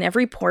 In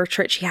every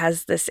portrait, she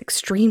has this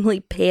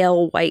extremely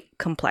pale white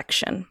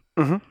complexion.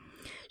 Mm-hmm.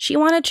 She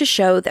wanted to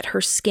show that her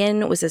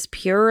skin was as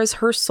pure as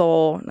her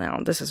soul. Now,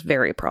 this is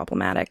very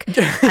problematic.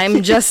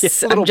 I'm just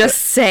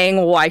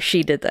saying why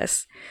she did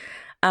this.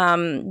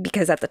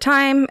 Because at the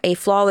time, a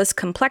flawless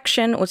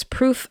complexion was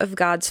proof of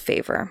God's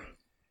favor.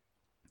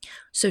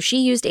 So she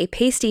used a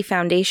pasty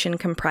foundation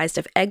comprised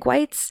of egg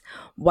whites,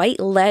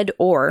 white lead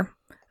ore,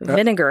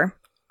 vinegar,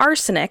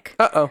 arsenic,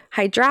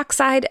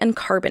 hydroxide, and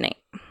carbonate.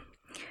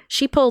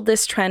 She pulled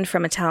this trend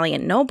from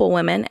Italian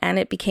noblewomen, and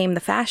it became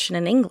the fashion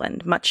in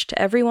England, much to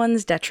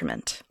everyone's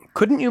detriment.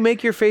 Couldn't you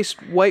make your face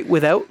white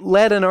without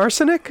lead and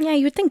arsenic? Yeah,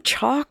 you would think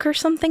chalk or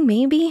something,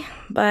 maybe.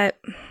 But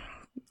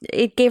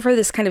it gave her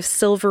this kind of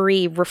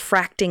silvery,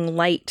 refracting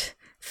light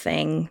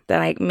thing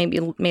that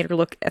maybe made her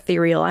look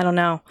ethereal. I don't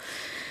know.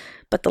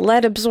 But the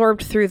lead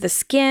absorbed through the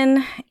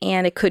skin,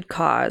 and it could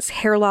cause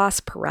hair loss,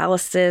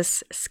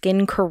 paralysis,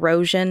 skin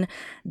corrosion,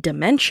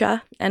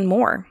 dementia, and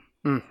more.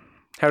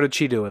 How did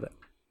she do with it?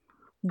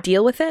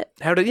 Deal with it?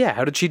 How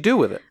did she do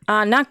with it?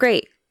 Not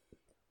great.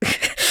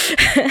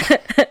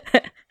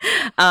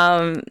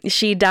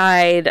 She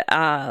died.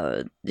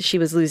 She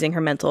was losing her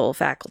mental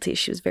faculties.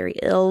 She was very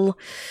ill,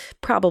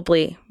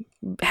 probably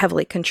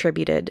heavily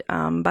contributed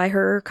by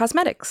her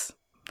cosmetics.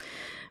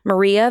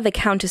 Maria, the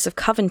Countess of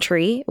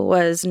Coventry,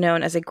 was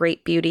known as a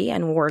great beauty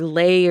and wore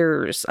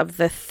layers of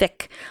the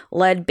thick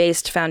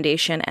lead-based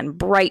foundation and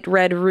bright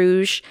red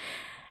rouge.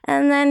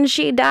 And then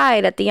she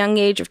died at the young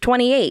age of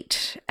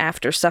 28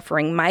 after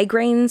suffering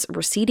migraines,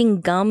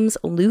 receding gums,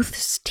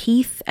 loose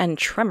teeth, and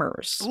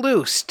tremors.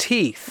 Loose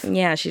teeth?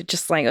 Yeah, she's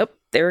just like, oh,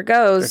 there it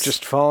goes. They're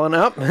just falling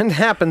up. It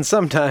happens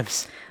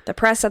sometimes. The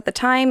press at the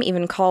time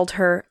even called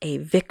her a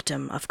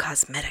victim of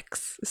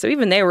cosmetics. So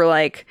even they were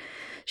like,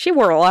 she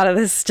wore a lot of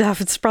this stuff.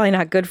 It's probably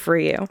not good for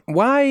you.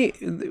 Why?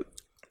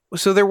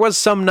 So there was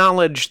some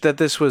knowledge that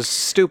this was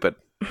stupid.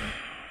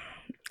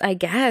 I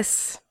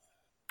guess.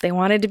 They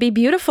wanted to be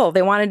beautiful.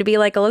 They wanted to be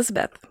like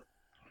Elizabeth.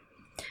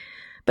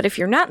 But if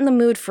you're not in the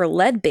mood for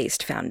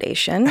lead-based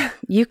foundation,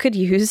 you could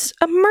use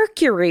a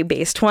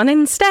mercury-based one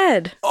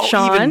instead,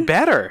 Sean. Even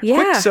better. Yeah.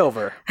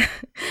 Quicksilver.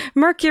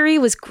 Mercury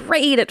was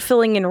great at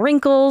filling in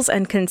wrinkles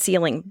and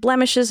concealing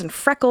blemishes and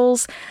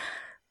freckles.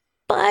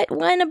 But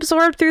when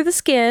absorbed through the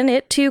skin,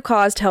 it too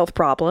caused health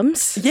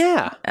problems.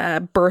 Yeah.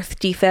 Birth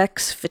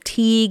defects,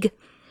 fatigue,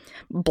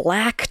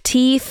 black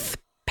teeth,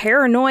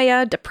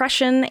 paranoia,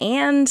 depression,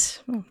 and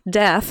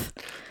death.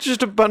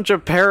 Just a bunch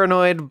of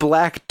paranoid,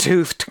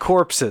 black-toothed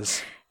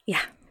corpses.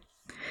 Yeah.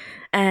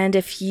 And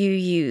if you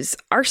use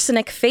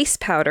arsenic face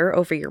powder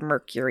over your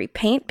mercury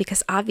paint,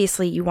 because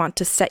obviously you want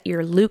to set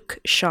your look,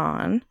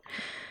 Sean,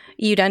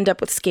 you'd end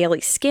up with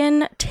scaly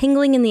skin,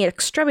 tingling in the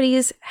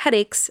extremities,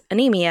 headaches,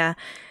 anemia,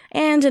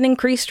 and an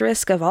increased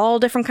risk of all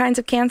different kinds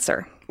of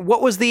cancer.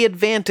 What was the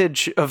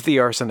advantage of the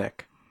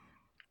arsenic?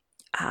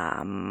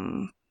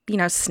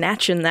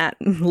 Snatching that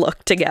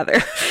look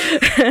together.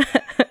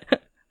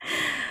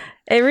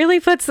 It really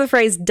puts the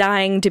phrase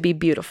dying to be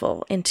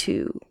beautiful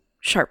into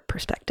sharp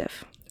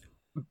perspective.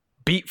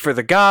 beat for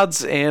the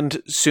gods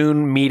and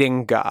soon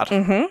meeting God.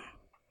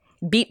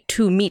 Beat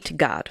to meet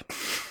God.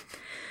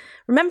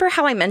 Remember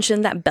how I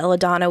mentioned that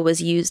belladonna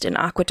was used in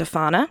aqua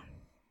tofana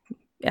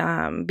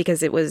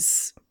because it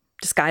was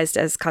disguised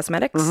as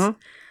cosmetics?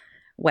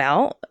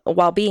 Well,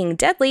 while being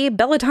deadly,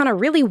 belladonna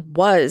really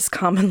was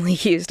commonly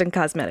used in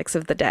cosmetics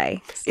of the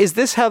day. Is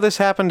this how this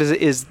happened?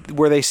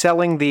 Were they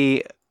selling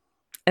the...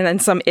 And then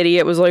some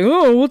idiot was like,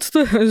 "Oh,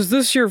 is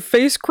this your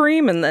face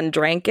cream?" And then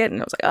drank it,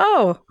 and I was like,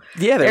 "Oh,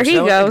 yeah, there he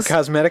goes." In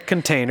cosmetic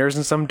containers,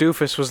 and some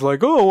doofus was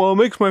like, "Oh, well, it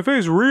makes my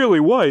face really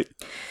white."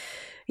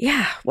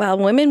 Yeah, well,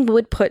 women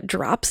would put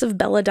drops of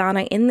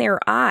belladonna in their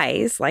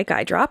eyes, like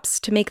eye drops,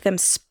 to make them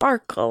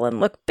sparkle and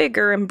look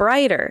bigger and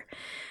brighter.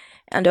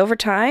 And over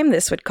time,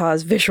 this would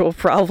cause visual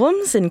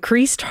problems,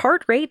 increased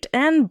heart rate,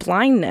 and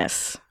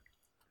blindness.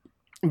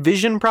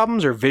 Vision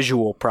problems or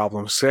visual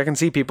problems? 'Cause I can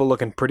see people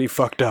looking pretty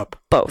fucked up.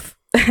 Both.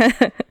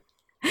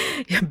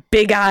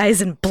 Big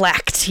eyes and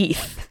black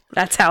teeth.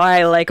 That's how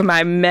I like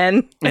my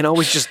men. And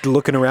always just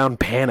looking around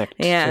panicked.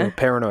 Yeah.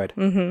 Paranoid.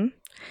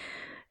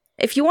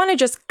 If you want to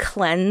just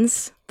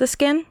cleanse the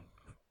skin,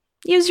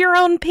 use your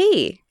own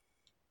pee.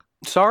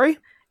 Sorry?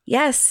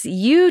 Yes,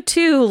 you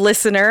too,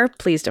 listener,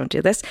 please don't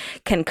do this,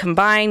 can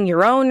combine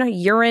your own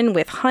urine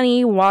with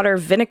honey, water,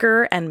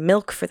 vinegar, and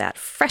milk for that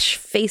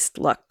fresh-faced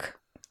look.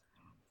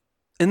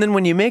 And then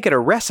when you make it a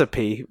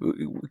recipe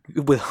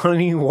with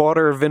honey,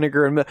 water,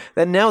 vinegar, and milk,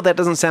 that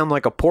doesn't sound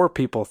like a poor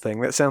people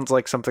thing. That sounds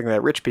like something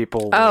that rich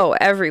people... Oh,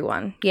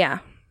 everyone, yeah.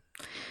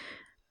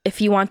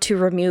 If you want to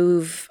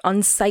remove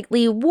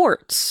unsightly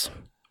warts,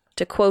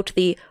 to quote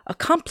the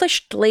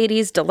accomplished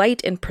lady's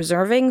delight in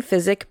preserving,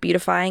 physic,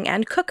 beautifying,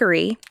 and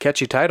cookery...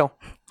 Catchy title.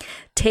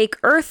 Take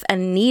earth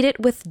and knead it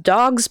with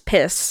dog's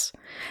piss,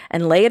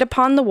 and lay it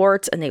upon the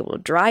warts, and they will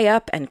dry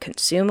up and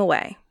consume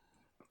away.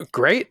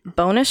 Great.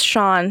 Bonus,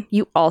 Sean,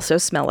 you also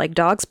smell like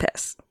dog's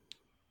piss.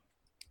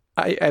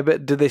 I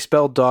bet, did they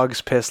spell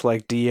dog's piss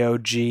like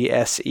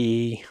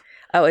D-O-G-S-E?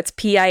 Oh, it's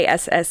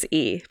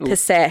P-I-S-S-E.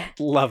 Pisse.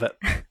 Love it.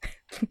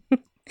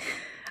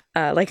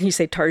 Like when you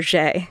say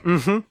target.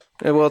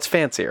 Well, it's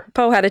fancier.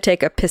 Poe had to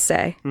take a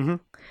pisse.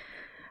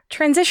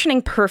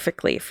 Transitioning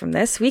perfectly from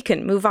this, we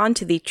can move on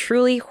to the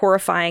truly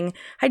horrifying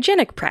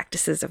hygienic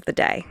practices of the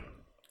day.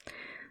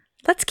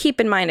 Let's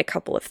keep in mind a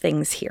couple of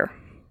things here.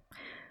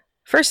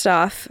 First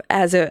off,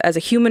 as a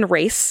human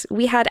race,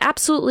 we had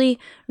absolutely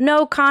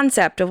no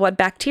concept of what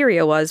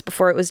bacteria was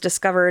before it was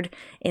discovered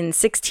in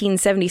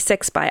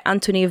 1676 by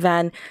Anthony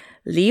van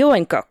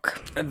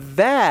Leeuwenhoek.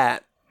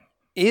 That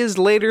is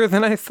later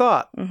than I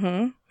thought.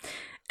 And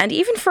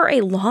even for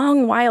a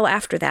long while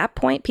after that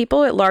point,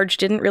 people at large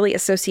didn't really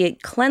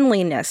associate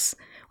cleanliness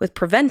with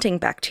preventing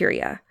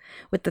bacteria,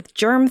 with the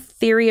germ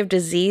theory of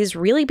disease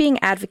really being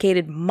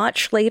advocated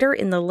much later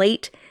in the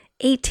late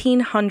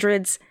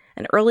 1800s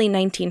and early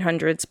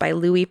 1900s by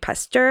Louis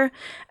Pasteur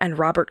and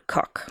Robert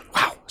Koch.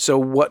 Wow. So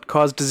what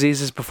caused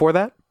diseases before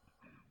that?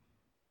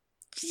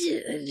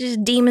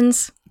 Just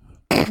demons.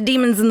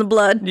 Demons in the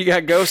blood. You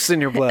got ghosts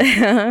in your blood.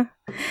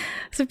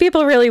 So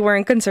people really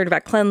weren't concerned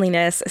about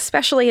cleanliness,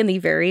 especially in the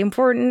very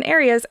important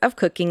areas of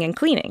cooking and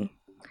cleaning.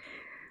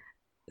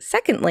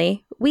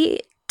 Secondly,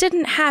 we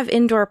didn't have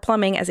indoor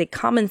plumbing as a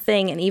common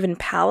thing in even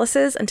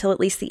palaces until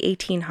at least the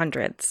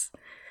 1800s.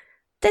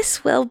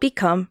 This will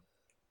become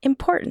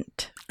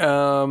important.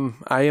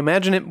 I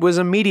imagine it was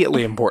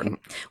immediately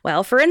important.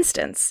 Well, for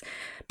instance,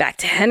 back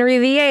to Henry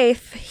VIII,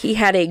 he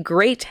had a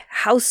great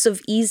house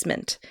of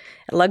easement,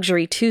 a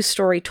luxury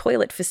 2-story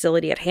toilet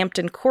facility at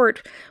Hampton Court,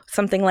 with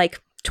something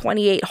like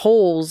 28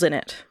 holes in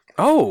it.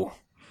 Oh,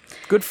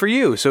 good for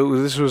you. So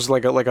this was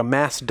like a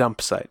mass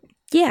dump site.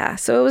 Yeah,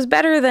 so it was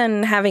better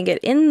than having it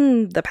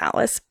in the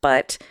palace,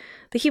 but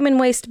the human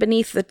waste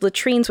beneath the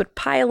latrines would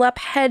pile up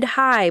head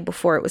high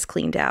before it was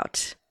cleaned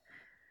out.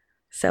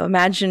 So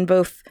imagine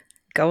both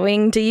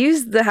going to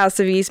use the house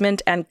of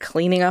easement and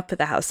cleaning up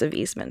the house of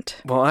easement.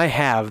 Well, I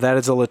have. That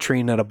is a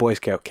latrine at a Boy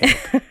Scout camp.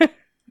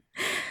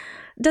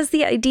 Does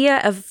the idea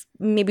of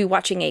maybe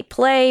watching a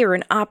play or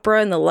an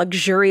opera in the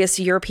luxurious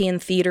European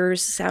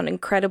theaters sound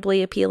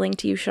incredibly appealing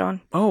to you, Sean?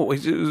 Oh,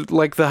 it's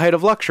like the height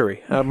of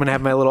luxury. I'm going to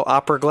have my little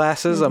opera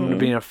glasses. I'm going to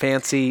be in a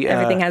fancy...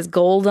 Everything has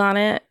gold on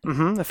it.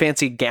 A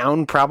fancy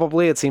gown,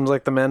 probably. It seems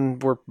like the men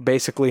were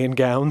basically in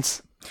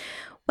gowns.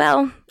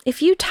 Well,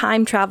 if you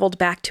time traveled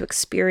back to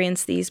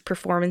experience these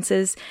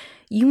performances,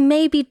 you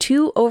may be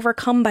too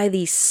overcome by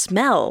the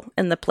smell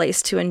in the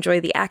place to enjoy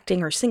the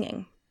acting or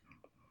singing.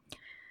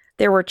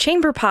 There were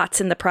chamber pots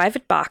in the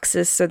private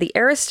boxes so the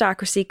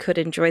aristocracy could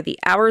enjoy the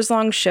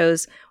hours-long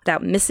shows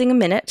without missing a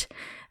minute,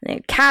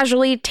 and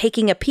casually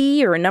taking a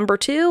pee or a number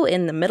 2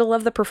 in the middle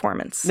of the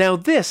performance. Now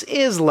this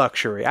is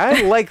luxury.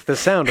 I like the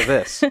sound of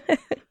this.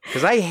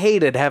 Because I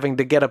hated having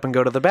to get up and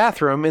go to the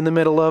bathroom in the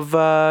middle of,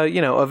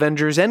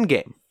 Avengers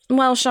Endgame.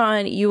 Well,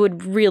 Sean, you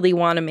would really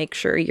want to make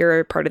sure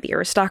you're part of the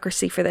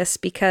aristocracy for this,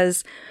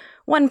 because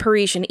one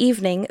Parisian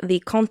evening, the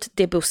Comte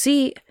de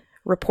Bussy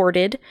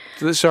reported...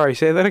 Sorry,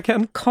 say that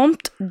again?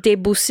 Comte de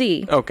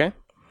Bussy. Okay.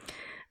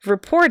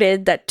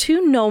 reported that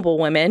two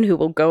noblewomen who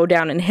will go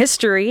down in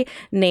history,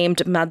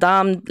 named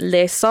Madame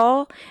Le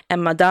Salle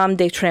and Madame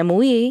de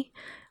Tremouille,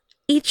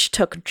 each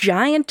took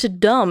giant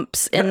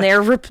dumps in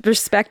their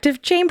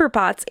respective chamber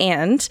pots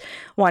and,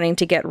 wanting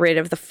to get rid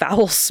of the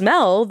foul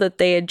smell that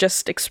they had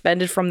just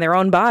expended from their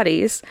own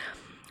bodies,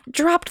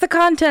 dropped the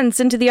contents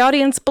into the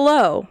audience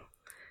below,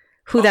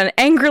 who then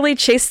angrily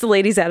chased the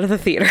ladies out of the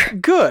theater.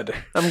 Good.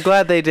 I'm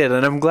glad they did,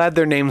 and I'm glad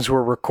their names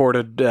were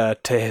recorded to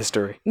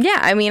history. Yeah,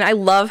 I mean, I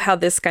love how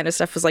this kind of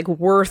stuff was like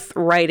worth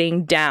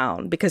writing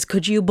down, because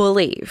could you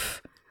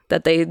believe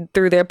that they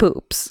threw their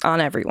poops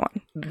on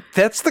everyone?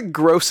 That's the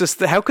grossest.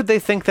 How could they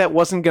think that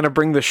wasn't going to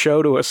bring the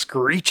show to a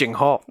screeching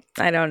halt?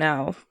 I don't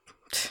know.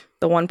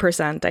 The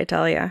 1%, I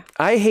tell you.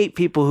 I hate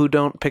people who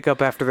don't pick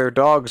up after their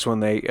dogs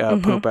when they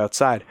poop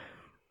outside.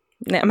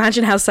 Now,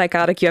 imagine how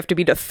psychotic you have to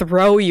be to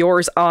throw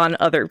yours on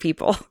other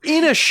people.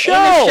 In a show!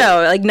 In a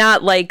show. Like,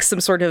 not like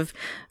some sort of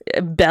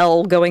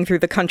bell going through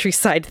the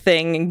countryside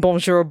thing, and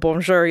bonjour,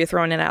 bonjour, you're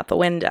throwing it out the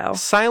window.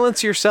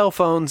 Silence your cell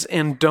phones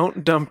and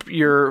don't dump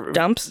your...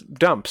 Dumps?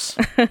 Dumps.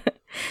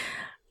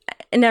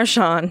 Now,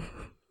 Sean,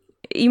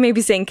 you may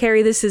be saying,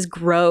 Carrie, this is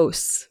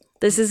gross.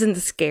 This isn't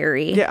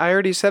scary. Yeah, I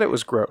already said it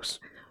was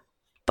gross.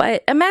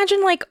 But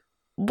imagine, like,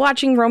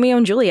 watching Romeo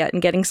and Juliet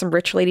and getting some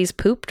rich lady's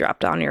poop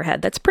dropped on your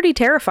head. That's pretty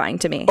terrifying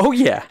to me. Oh,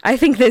 yeah. I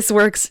think this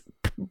works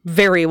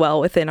very well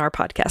within our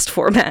podcast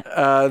format.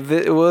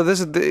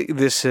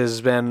 This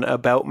has been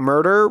about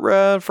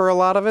murder for a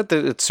lot of it.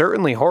 It's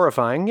certainly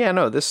horrifying. Yeah,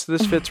 no, this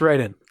fits right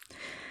in.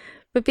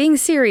 But being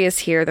serious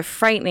here, the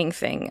frightening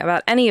thing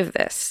about any of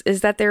this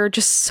is that there are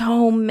just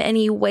so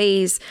many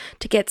ways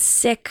to get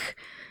sick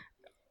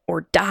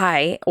or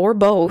die, or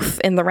both,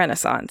 in the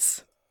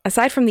Renaissance.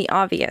 Aside from the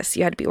obvious,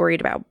 you had to be worried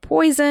about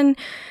poison.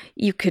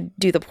 You could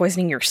do the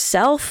poisoning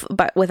yourself,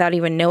 but without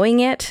even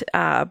knowing it,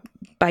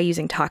 by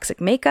using toxic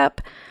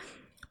makeup.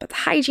 But the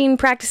hygiene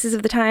practices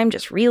of the time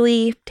just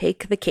really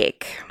take the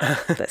cake.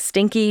 The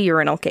stinky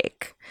urinal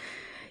cake.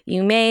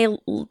 You may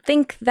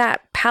think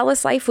that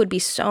palace life would be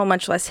so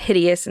much less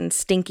hideous and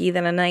stinky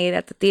than a night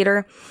at the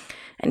theater,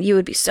 and you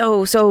would be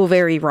so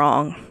very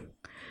wrong.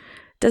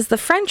 Does the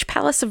French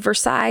Palace of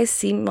Versailles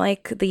seem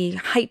like the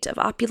height of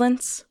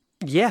opulence?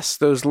 Yes,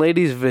 those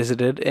ladies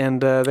visited,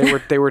 and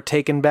they were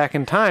taken back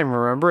in time,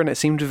 remember? And it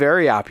seemed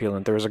very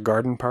opulent. There was a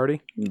garden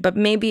party. But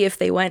maybe if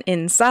they went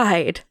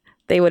inside,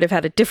 they would have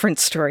had a different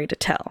story to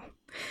tell.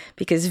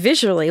 Because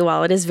visually,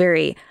 while it is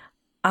very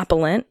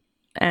opulent,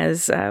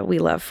 as we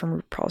love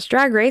from RuPaul's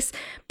Drag Race,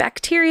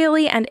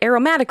 bacterially and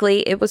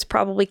aromatically, it was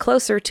probably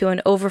closer to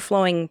an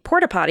overflowing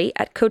porta potty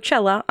at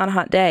Coachella on a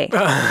hot day.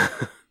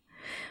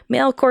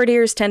 Male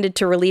courtiers tended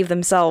to relieve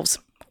themselves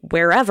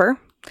wherever,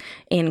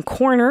 in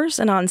corners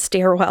and on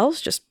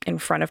stairwells, just in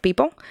front of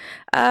people,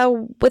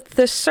 with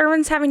the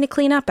servants having to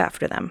clean up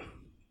after them.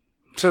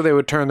 So they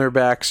would turn their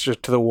backs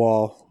just to the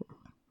wall.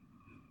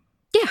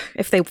 Yeah,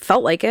 if they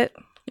felt like it.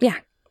 Yeah.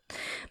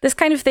 This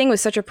kind of thing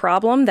was such a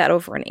problem that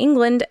over in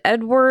England,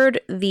 Edward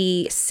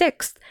VI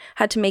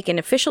had to make an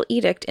official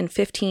edict in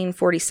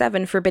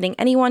 1547 forbidding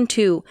anyone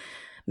to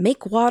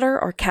make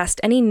water or cast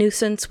any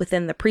nuisance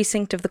within the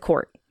precinct of the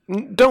court.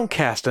 Don't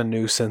cast a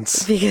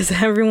nuisance. Because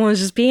everyone was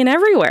just being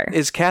everywhere.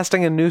 Is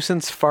casting a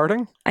nuisance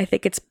farting? I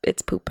think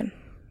it's pooping.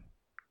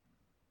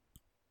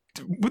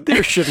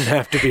 There shouldn't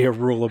have to be a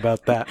rule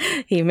about that.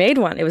 He made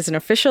one. It was an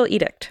official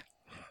edict.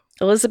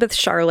 Elizabeth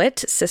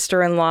Charlotte,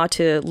 sister-in-law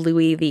to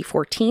Louis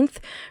XIV,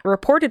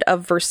 reported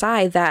of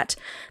Versailles that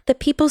the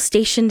people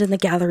stationed in the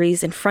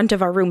galleries in front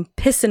of our room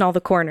piss in all the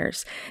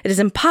corners. It is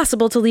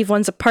impossible to leave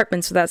one's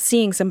apartments without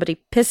seeing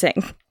somebody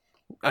pissing.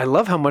 I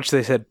love how much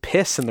they said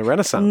piss in the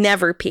Renaissance.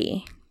 Never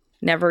pee.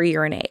 Never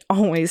urinate.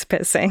 Always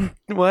pissing.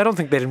 Well, I don't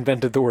think they'd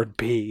invented the word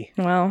pee.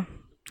 Well,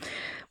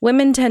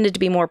 women tended to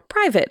be more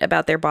private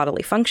about their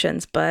bodily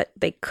functions, but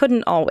they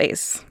couldn't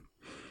always.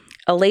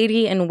 A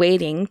lady in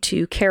waiting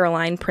to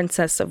Caroline,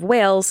 Princess of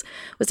Wales,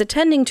 was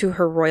attending to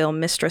her royal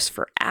mistress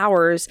for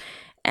hours,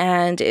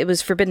 and it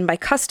was forbidden by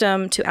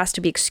custom to ask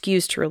to be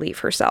excused to relieve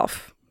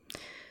herself.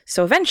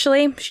 So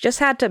eventually, she just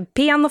had to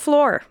pee on the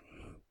floor.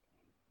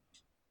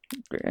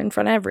 In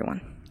front of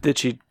everyone. Did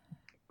she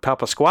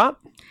pop a squat?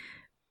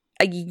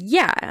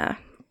 Yeah.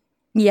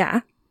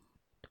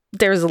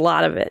 There was a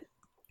lot of it.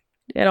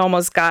 It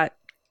almost got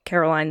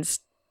Caroline's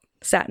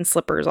satin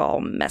slippers all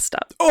messed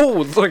up.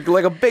 Oh,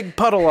 like a big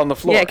puddle on the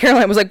floor. Yeah,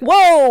 Caroline was like,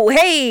 whoa,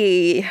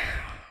 hey!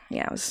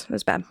 Yeah, it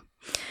was bad.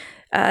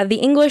 The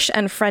English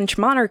and French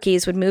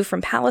monarchies would move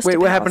from palace to palace.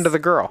 Wait, what happened to the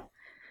girl?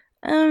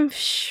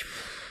 She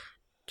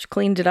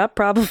cleaned it up,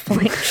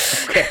 probably.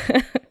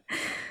 Okay.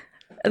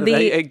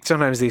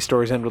 Sometimes these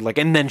stories end with like,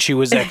 and then she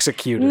was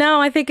executed. No,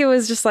 I think it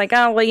was just like,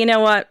 oh, well, you know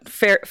what?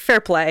 Fair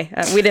play.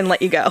 We didn't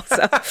let you go.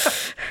 So,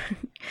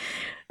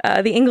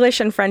 the English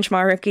and French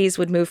monarchies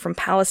would move from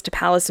palace to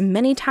palace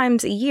many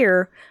times a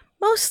year,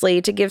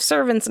 mostly to give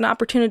servants an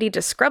opportunity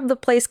to scrub the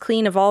place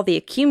clean of all the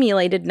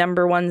accumulated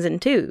number ones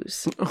and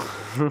twos.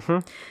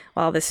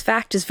 While this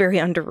fact is very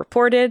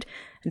underreported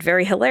and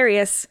very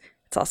hilarious,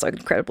 it's also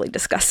incredibly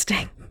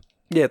disgusting.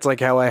 Yeah, it's like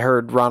how I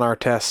heard Ron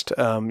Artest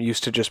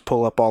used to just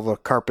pull up all the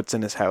carpets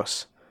in his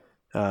house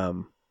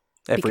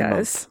every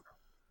month.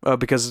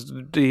 Because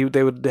they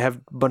would have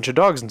a bunch of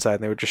dogs inside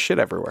and they would just shit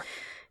everywhere.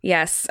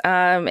 Yes.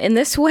 In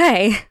this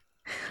way,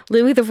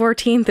 Louis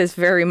XIV is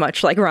very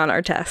much like Ron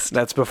Artest.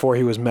 That's before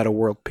he was meta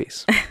world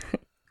peace.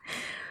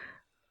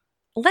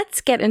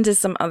 Let's get into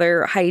some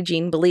other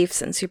hygiene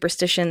beliefs and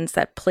superstitions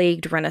that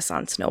plagued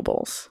Renaissance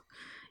nobles.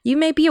 You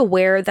may be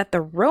aware that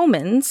the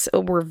Romans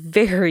were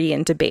very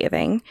into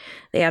bathing.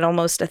 They had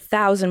almost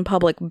 1,000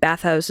 public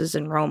bathhouses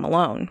in Rome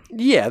alone.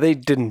 Yeah, they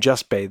didn't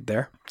just bathe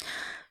there.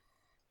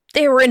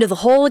 They were into the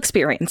whole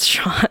experience,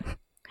 Sean.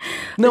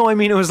 No, I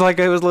mean it was like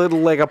a place to do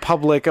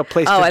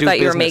business. Oh, I thought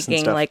you were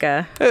making like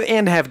a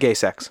and have gay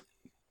sex.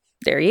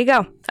 There you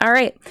go. All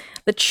right.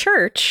 The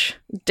church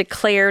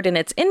declared in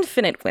its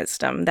infinite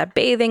wisdom that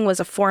bathing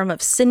was a form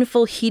of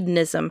sinful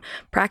hedonism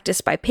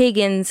practiced by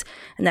pagans,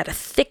 and that a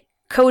thick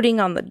coating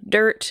on the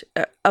dirt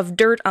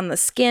on the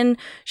skin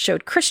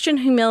showed Christian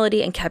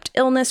humility and kept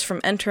illness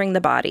from entering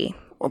the body.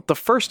 Well, the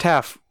first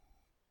half,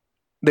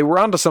 they were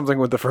onto something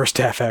with the first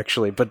half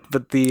actually, but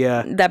the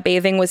that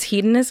bathing was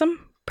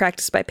hedonism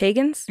practiced by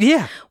pagans?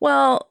 Yeah.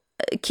 Well,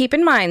 keep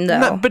in mind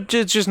though. But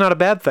it's just not a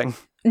bad thing.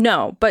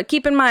 No, but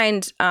keep in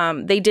mind,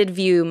 they did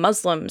view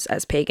Muslims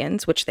as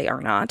pagans, which they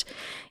are not,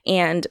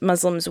 and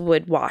Muslims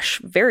would wash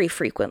very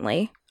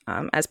frequently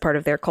as part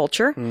of their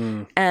culture,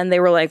 and they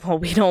were like, well,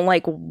 we don't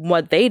like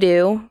what they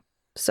do,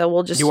 so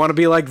we'll just... You want to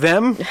be like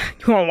them?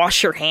 You want to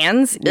wash your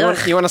hands? You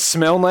want to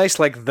smell nice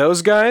like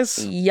those guys?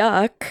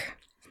 Yuck.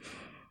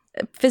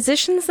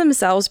 Physicians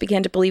themselves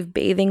began to believe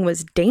bathing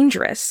was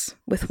dangerous,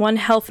 with one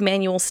health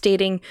manual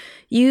stating,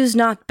 "Use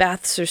not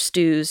baths or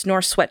stews,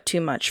 nor sweat too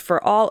much,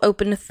 for all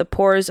openeth the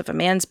pores of a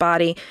man's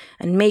body,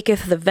 and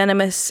maketh the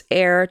venomous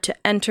air to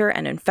enter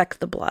and infect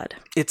the blood."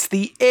 It's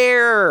the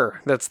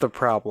air that's the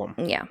problem.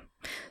 Yeah.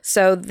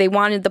 So they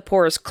wanted the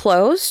pores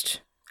closed,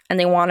 and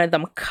they wanted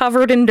them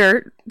covered in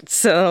dirt,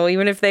 so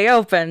even if they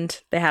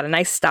opened, they had a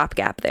nice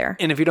stopgap there.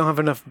 And if you don't have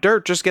enough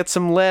dirt, just get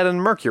some lead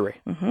and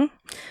mercury. Mm-hmm.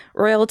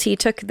 Royalty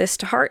took this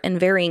to heart in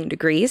varying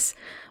degrees.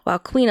 While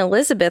Queen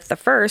Elizabeth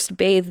I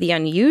bathed the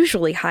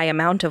unusually high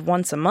amount of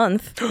once a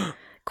month,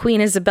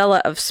 Queen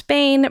Isabella of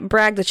Spain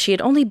bragged that she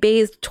had only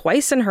bathed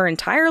twice in her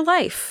entire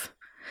life.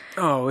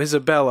 Oh,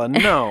 Isabella,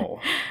 no.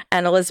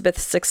 And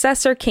Elizabeth's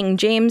successor, King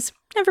James,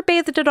 never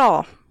bathed at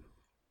all.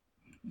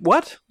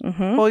 What?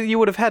 Mm-hmm. Well, you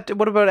would have had to...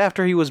 What about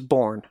after he was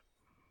born?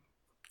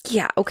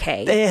 Yeah,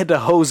 okay. They had to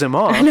hose him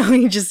off. I know,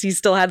 he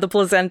still had the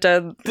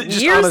placenta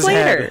just years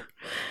later.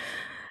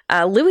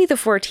 Louis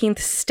XIV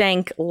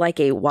stank like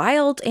a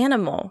wild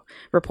animal,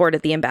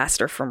 reported the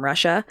ambassador from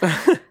Russia.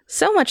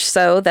 So much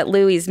so that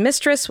Louis's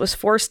mistress was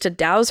forced to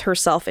douse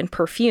herself in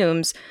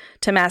perfumes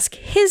to mask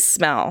his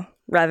smell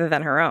rather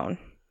than her own.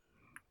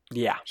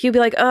 Yeah. He'd be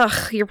like,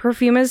 "Ugh, your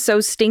perfume is so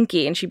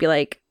stinky." And she'd be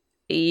like,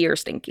 "You're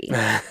stinky."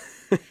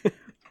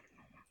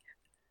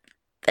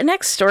 The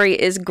next story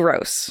is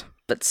gross,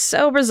 but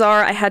so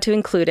bizarre I had to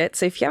include it.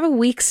 So if you have a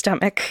weak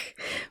stomach,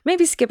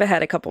 maybe skip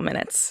ahead a couple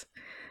minutes.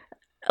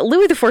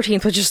 Louis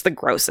XIV was just the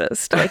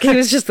grossest. Like, he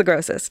was just the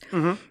grossest.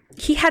 Mm-hmm.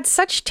 He had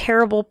such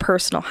terrible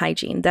personal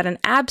hygiene that an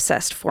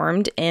abscess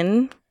formed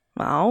in,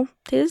 well,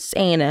 his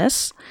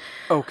anus.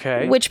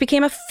 Okay. Which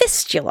became a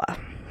fistula.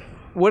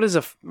 What is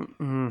a...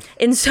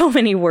 In so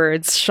many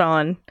words,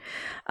 Sean.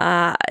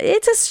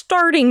 It's a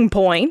starting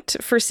point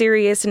for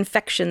serious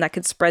infection that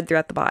could spread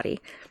throughout the body.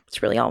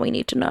 It's really all we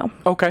need to know.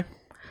 Okay.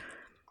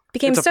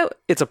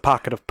 It's a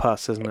pocket of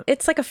pus, isn't it?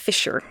 It's like a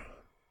fissure.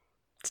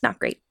 It's not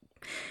great.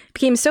 It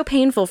became so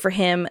painful for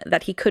him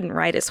that he couldn't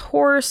ride his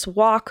horse,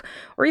 walk,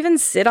 or even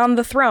sit on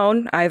the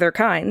throne, either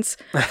kinds,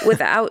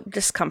 without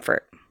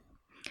discomfort.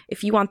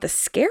 If you want the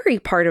scary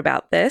part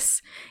about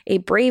this, a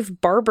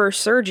brave barber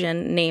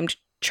surgeon named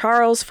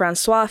Charles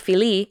Francois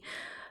Philly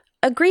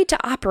agreed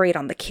to operate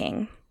on the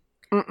king.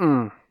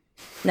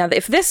 Now,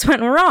 if this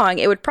went wrong,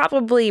 it would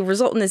probably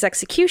result in his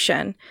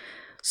execution.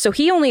 So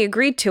he only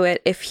agreed to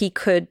it if he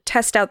could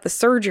test out the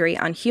surgery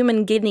on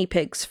human guinea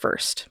pigs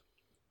first.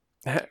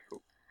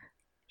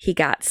 He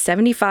got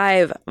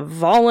 75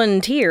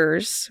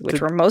 volunteers,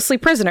 which were mostly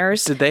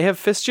prisoners. Did they have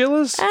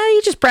fistulas?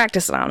 He just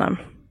practiced on them.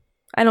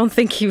 I don't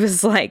think he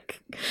was,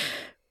 like,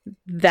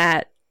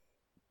 that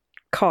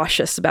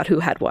cautious about who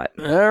had what.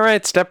 All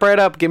right, step right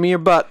up. Give me your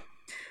butt.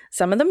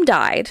 Some of them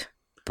died,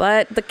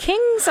 but the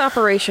king's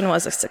operation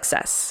was a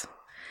success.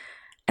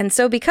 And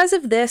so because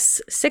of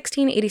this,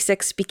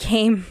 1686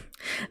 became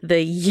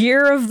the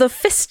year of the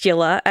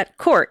fistula at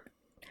court.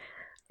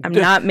 I'm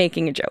not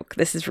making a joke.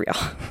 This is real.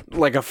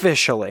 Like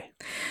officially.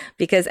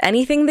 Because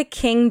anything the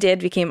king did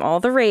became all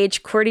the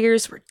rage.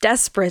 Courtiers were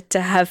desperate to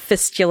have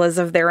fistulas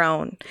of their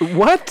own.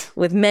 What?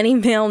 With many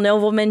male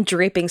noblemen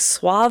draping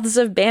swaths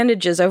of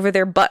bandages over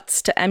their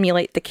butts to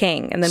emulate the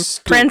king. And then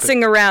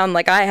prancing around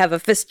like, "I have a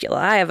fistula,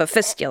 I have a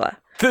fistula."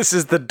 This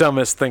is the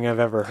dumbest thing I've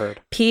ever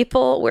heard.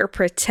 People were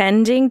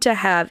pretending to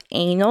have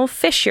anal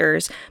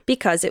fissures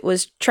because it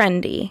was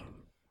trendy.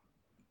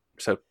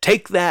 So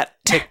take that,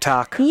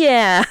 TikTok.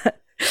 Yeah.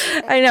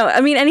 I know.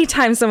 I mean,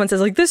 anytime someone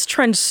says, like, this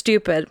trend's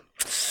stupid,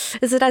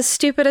 is it as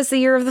stupid as the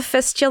year of the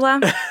fistula?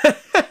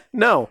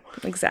 No.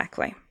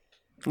 Exactly.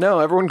 No,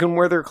 everyone can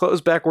wear their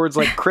clothes backwards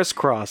like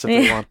crisscross if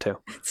they want to.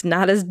 It's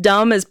not as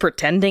dumb as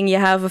pretending you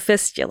have a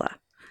fistula.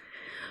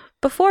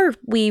 Before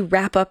we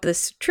wrap up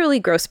this truly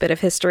gross bit of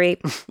history,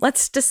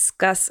 let's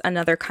discuss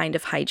another kind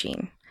of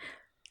hygiene.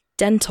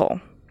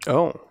 Dental.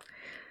 Oh.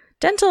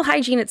 Dental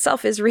hygiene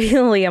itself is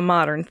really a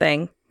modern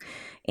thing,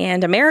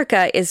 and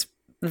America is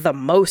the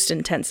most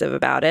intensive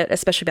about it,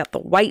 especially about the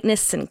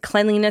whiteness and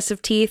cleanliness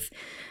of teeth.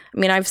 I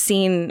mean, I've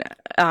seen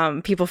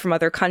people from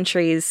other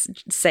countries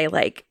say,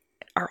 like,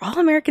 are all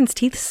Americans'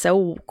 teeth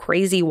so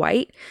crazy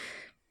white?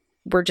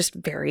 We're just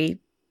very,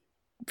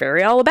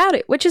 very all about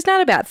it, which is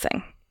not a bad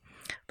thing.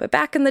 But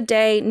back in the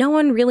day, no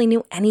one really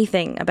knew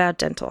anything about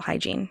dental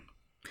hygiene.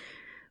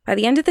 By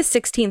the end of the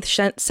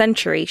 16th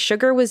century,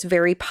 sugar was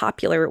very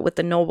popular with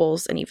the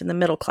nobles and even the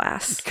middle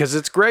class. Because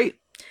it's great.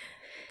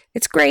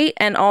 It's great,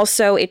 and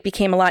also it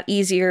became a lot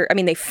easier. I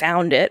mean, they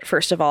found it,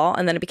 first of all,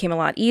 and then it became a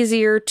lot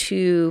easier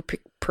to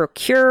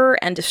procure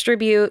and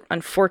distribute,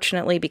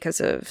 unfortunately,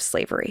 because of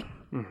slavery.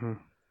 Mm-hmm.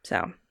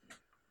 So,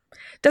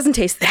 it doesn't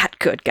taste that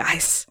good,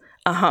 guys.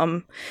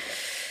 But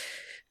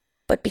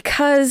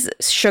because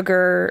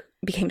sugar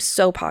became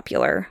so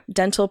popular,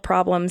 dental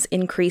problems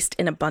increased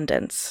in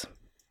abundance.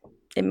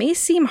 It may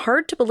seem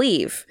hard to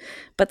believe,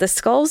 but the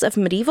skulls of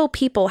medieval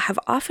people have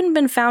often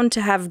been found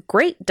to have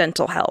great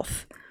dental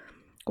health,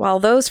 while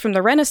those from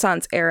the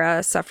Renaissance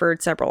era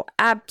suffered several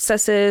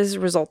abscesses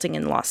resulting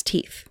in lost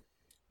teeth,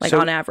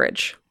 on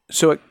average.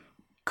 So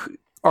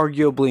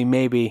arguably,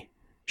 maybe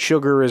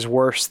sugar is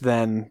worse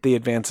than the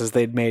advances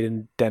they'd made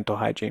in dental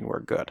hygiene were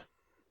good.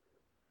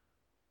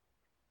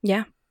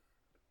 Yeah.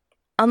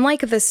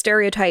 Unlike the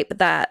stereotype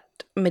that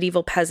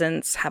medieval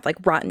peasants have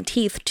like rotten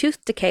teeth,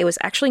 tooth decay was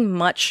actually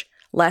much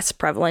less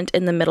prevalent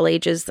in the Middle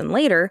Ages than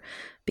later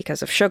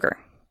because of sugar.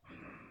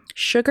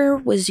 Sugar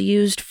was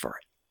used for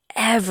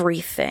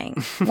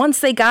everything. Once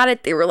they got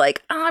it, they were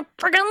like, oh, I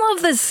freaking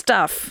love this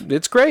stuff.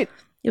 It's great.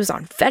 It was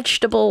on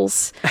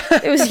vegetables.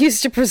 It was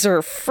used to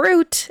preserve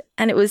fruit,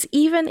 and it was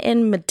even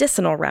in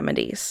medicinal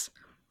remedies.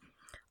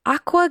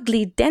 Aqua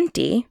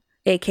glidenti,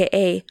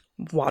 aka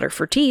water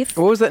for teeth.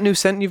 What was that new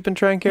scent you've been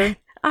trying, Carrie?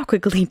 Aqua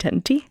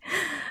glidenti.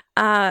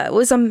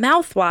 Was a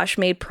mouthwash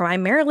made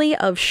primarily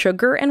of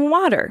sugar and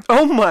water.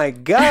 Oh my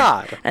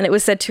God. And it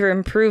was said to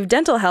improve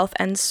dental health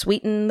and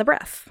sweeten the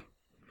breath.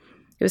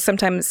 It was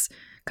sometimes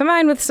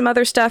combined with some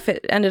other stuff.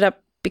 It ended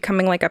up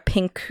becoming like a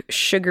pink,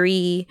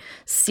 sugary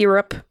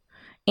syrup.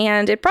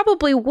 And it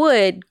probably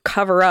would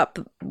cover up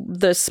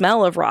the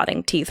smell of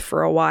rotting teeth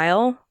for a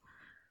while.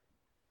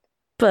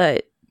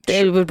 But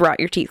it would rot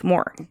your teeth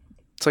more.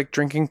 It's like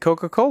drinking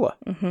Coca-Cola.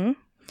 Mm-hmm.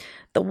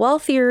 The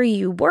wealthier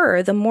you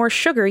were, the more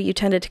sugar you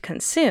tended to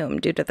consume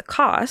due to the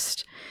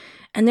cost.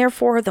 And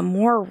therefore, the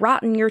more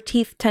rotten your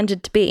teeth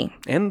tended to be.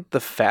 And the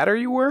fatter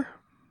you were?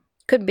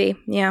 Could be,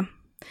 yeah.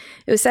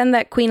 It was said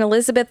that Queen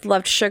Elizabeth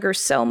loved sugar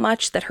so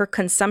much that her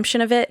consumption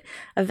of it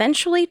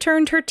eventually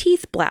turned her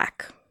teeth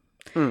black.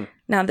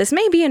 Now, this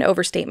may be an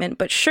overstatement,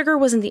 but sugar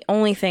wasn't the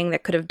only thing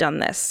that could have done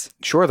this.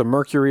 Sure, the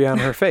mercury on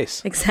her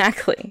face.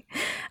 Exactly.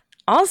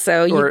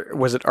 Also... Or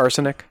was it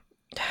arsenic?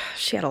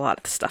 She had a lot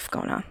of stuff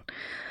going on.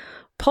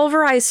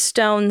 Pulverized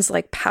stones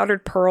like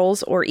powdered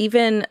pearls or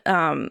even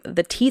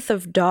the teeth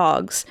of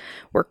dogs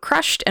were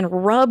crushed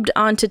and rubbed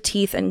onto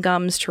teeth and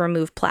gums to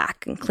remove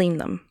plaque and clean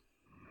them.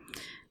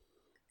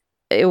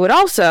 It would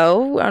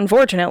also,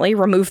 unfortunately,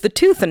 remove the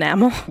tooth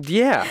enamel.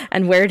 Yeah.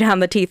 And wear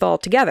down the teeth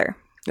altogether.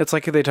 It's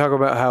like they talk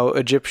about how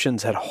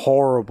Egyptians had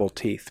horrible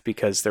teeth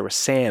because there was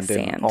sand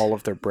in all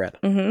of their bread.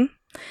 Mm-hmm.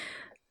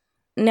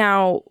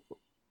 Now,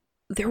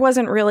 there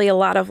wasn't really a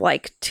lot of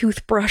like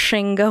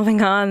toothbrushing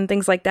going on,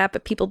 things like that,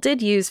 but people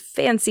did use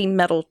fancy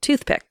metal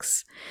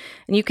toothpicks.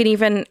 And you could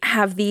even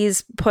have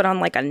these put on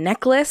like a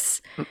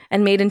necklace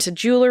and made into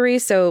jewelry,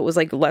 so it was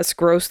like less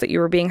gross that you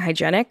were being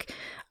hygienic.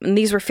 And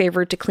these were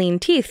favored to clean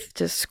teeth,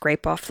 to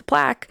scrape off the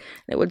plaque.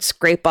 It would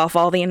scrape off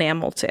all the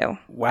enamel too.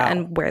 Wow.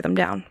 And wear them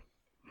down.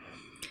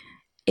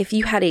 If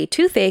you had a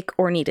toothache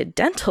or needed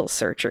dental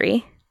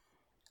surgery,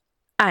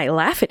 I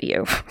laugh at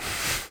you.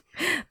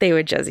 They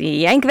would just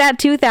yank that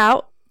tooth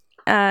out,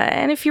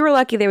 and if you were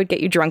lucky, they would get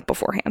you drunk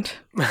beforehand.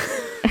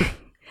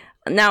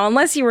 Now,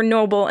 unless you were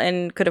noble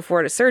and could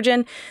afford a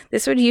surgeon,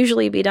 this would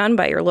usually be done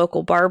by your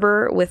local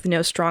barber with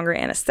no stronger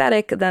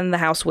anesthetic than the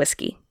house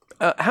whiskey.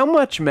 How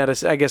much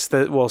medicine? I guess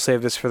that we'll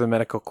save this for the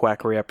medical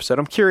quackery episode.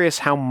 I'm curious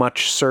how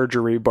much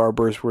surgery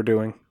barbers were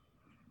doing.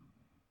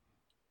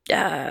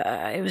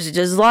 It was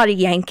just a lot of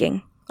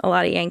yanking.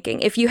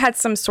 If you had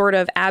some sort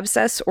of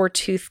abscess or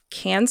tooth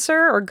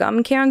cancer or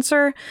gum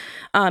cancer,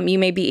 you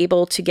may be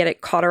able to get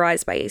it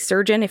cauterized by a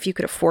surgeon if you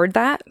could afford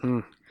that.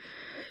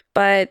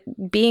 But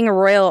being a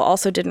royal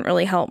also didn't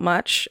really help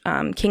much.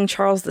 King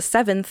Charles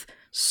VII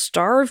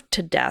starved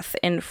to death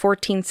in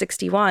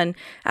 1461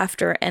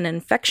 after an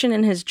infection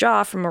in his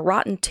jaw from a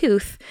rotten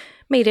tooth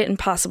made it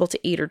impossible to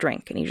eat or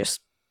drink, and he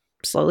just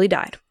slowly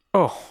died.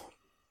 Oh,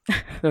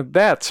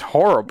 that's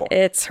horrible.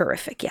 It's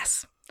horrific,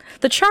 yes.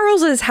 The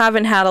Charleses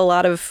haven't had a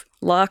lot of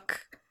luck,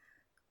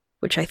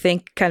 which I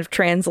think kind of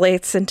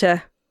translates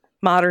into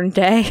modern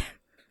day.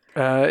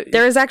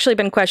 There has actually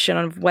been question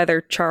on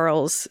whether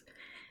Charles,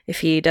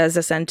 if he does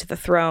ascend to the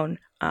throne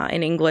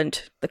in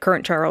England, the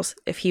current Charles,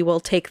 if he will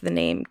take the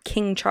name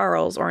King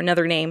Charles or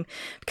another name,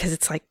 because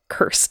it's like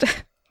cursed.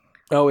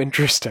 Oh,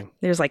 interesting.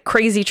 There's like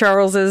crazy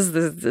Charleses,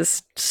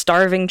 this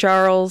starving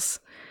Charles.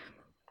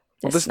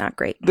 Well, It's not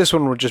great. This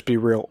one would just be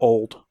real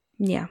old.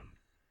 Yeah.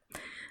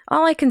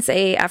 All I can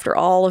say after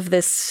all of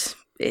this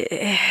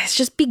is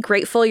just be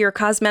grateful your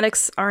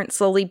cosmetics aren't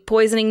slowly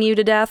poisoning you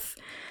to death.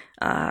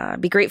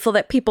 Be grateful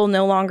that people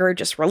no longer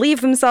just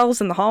relieve themselves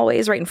in the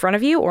hallways right in front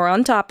of you or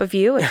on top of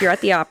you if you're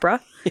at the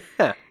opera.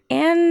 Yeah.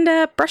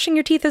 And brushing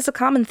your teeth is a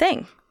common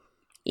thing.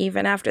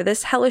 Even after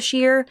this hellish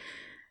year,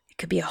 it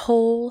could be a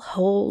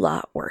whole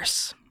lot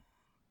worse.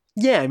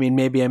 Yeah, I mean,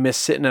 maybe I miss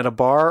sitting at a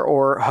bar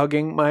or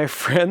hugging my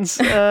friends,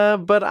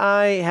 but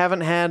I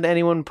haven't had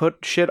anyone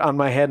put shit on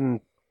my head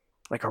in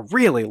like a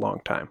really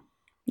long time.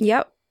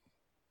 Yep.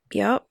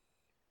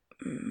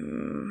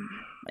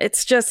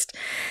 It's just,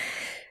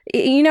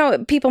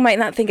 people might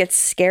not think it's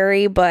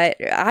scary, but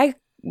I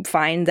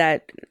find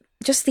that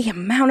just the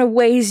amount of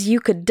ways you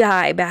could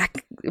die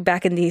back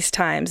in these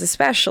times,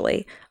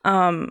 especially,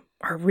 are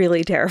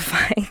really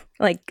terrifying.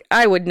 Like,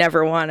 I would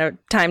never want to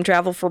time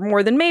travel for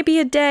more than maybe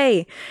a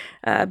day,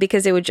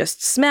 because it would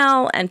just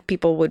smell and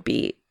people would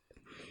be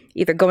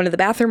either going to the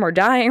bathroom or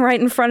dying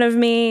right in front of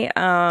me.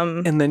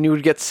 And then you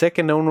would get sick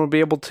and no one would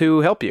be able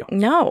to help you.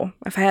 No.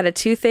 If I had a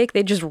toothache,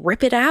 they'd just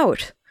rip it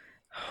out.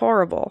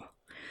 Horrible.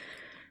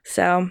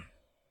 So.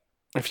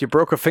 If you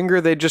broke a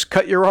finger, they'd just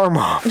cut your arm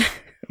off.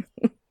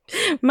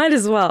 Might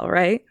as well,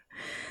 right?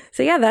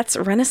 So yeah, that's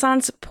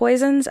Renaissance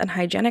poisons and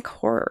hygienic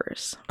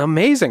horrors.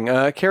 Amazing.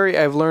 Carrie,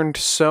 I've learned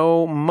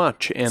so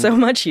much. And so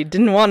much you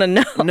didn't want to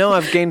know. No,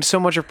 I've gained so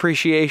much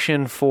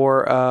appreciation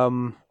for,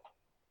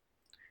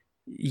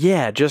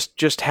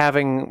 just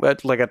having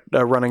like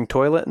a running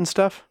toilet and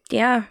stuff.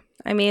 Yeah.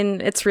 I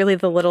mean, it's really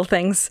the little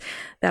things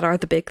that are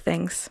the big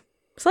things.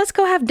 So let's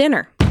go have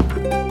dinner.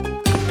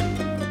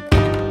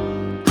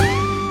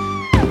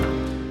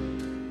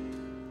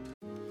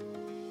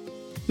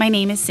 My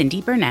name is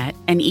Cindy Burnett,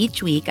 and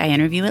each week I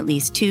interview at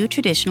least 2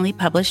 traditionally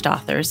published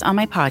authors on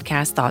my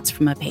podcast, Thoughts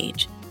from a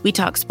Page. We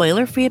talk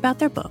spoiler-free about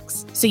their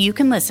books, so you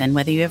can listen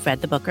whether you have read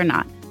the book or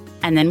not.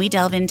 And then we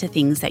delve into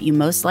things that you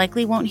most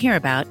likely won't hear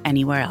about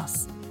anywhere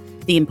else.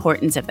 The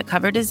importance of the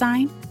cover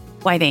design,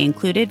 why they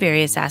included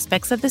various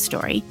aspects of the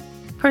story,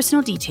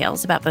 personal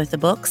details about both the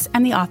books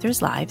and the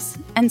authors' lives,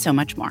 and so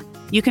much more.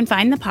 You can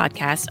find the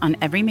podcast on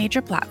every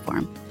major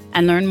platform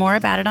and learn more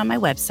about it on my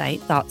website,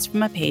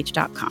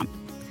 thoughtsfromapage.com.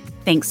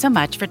 Thanks so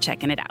much for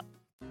checking it out.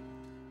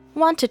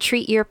 Want to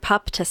treat your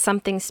pup to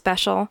something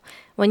special?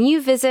 When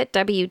you visit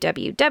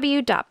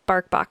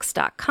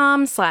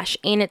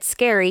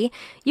www.barkbox.com/ain'titscary,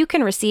 you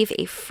can receive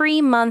a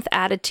free month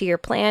added to your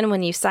plan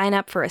when you sign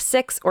up for a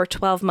 6 or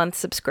 12-month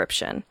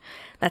subscription.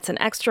 That's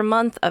an extra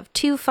month of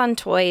 2 fun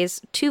toys,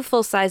 2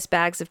 full-size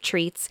bags of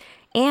treats,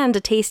 and a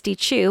tasty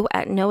chew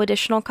at no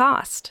additional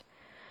cost.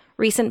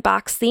 Recent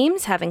box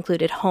themes have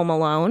included Home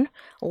Alone,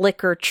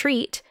 Lick or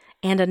Treat,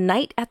 and A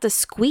Night at the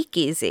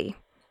Squeakeasy.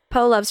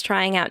 Poe loves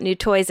trying out new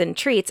toys and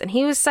treats, and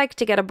he was psyched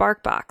to get a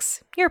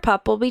BarkBox. Your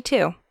pup will be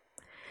too.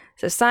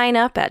 So sign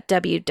up at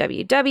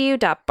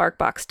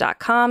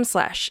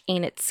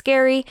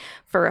www.barkbox.com/ain'titscary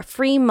for a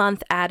free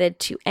month added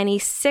to any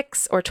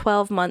 6 or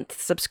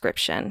 12-month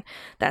subscription.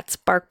 That's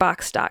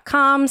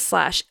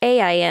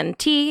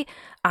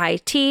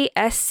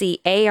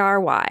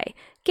barkbox.com/AINTITSCARY.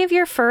 Give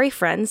your furry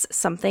friends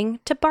something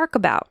to bark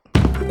about.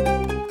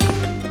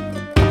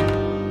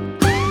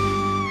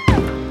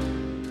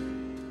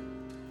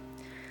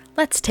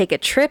 Let's take a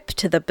trip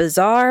to the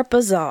Bizarre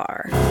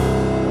Bazaar.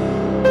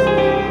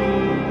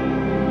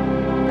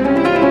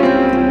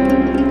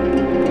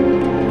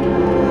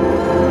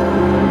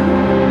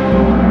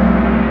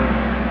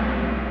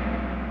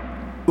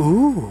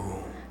 Ooh.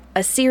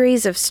 A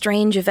series of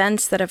strange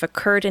events that have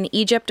occurred in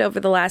Egypt over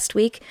the last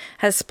week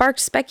has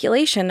sparked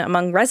speculation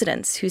among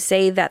residents who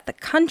say that the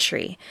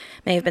country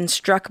may have been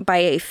struck by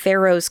a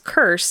pharaoh's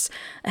curse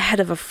ahead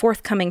of a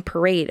forthcoming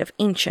parade of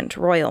ancient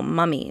royal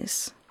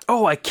mummies.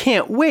 Oh, I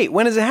can't wait.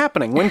 When is it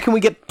happening? When can we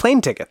get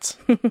plane tickets?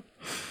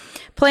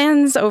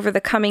 Plans over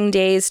the coming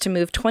days to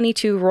move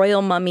 22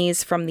 royal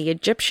mummies from the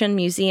Egyptian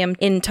Museum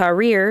in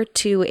Tahrir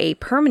to a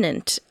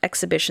permanent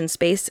exhibition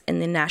space in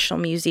the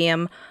National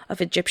Museum of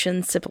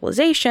Egyptian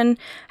Civilization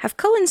have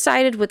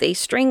coincided with a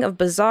string of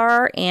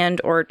bizarre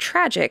and/or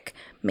tragic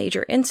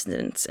major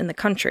incidents in the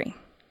country.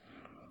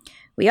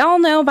 We all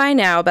know by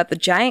now about the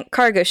giant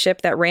cargo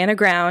ship that ran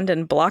aground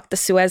and blocked the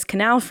Suez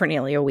Canal for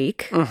nearly a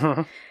week.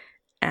 Mm-hmm.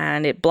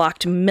 And it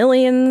blocked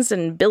millions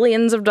and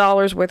billions of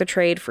dollars worth of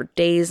trade for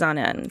days on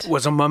end.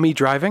 Was a mummy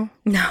driving?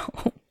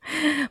 No.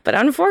 But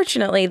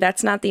unfortunately,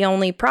 that's not the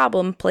only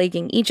problem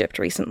plaguing Egypt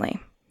recently.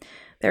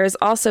 There has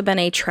also been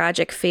a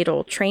tragic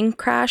fatal train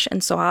crash in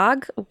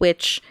Sohag,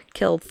 which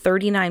killed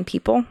 39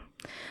 people.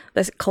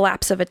 The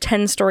collapse of a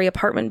 10-story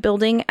apartment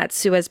building at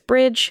Suez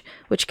Bridge,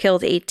 which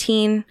killed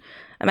 18,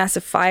 a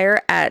massive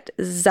fire at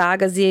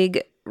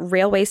Zagazig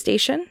railway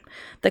station,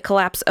 the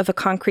collapse of a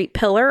concrete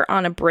pillar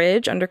on a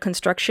bridge under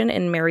construction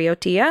in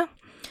Mariotia,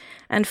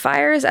 and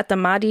fires at the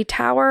Mahdi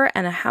Tower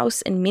and a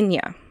house in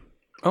Minya.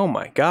 Oh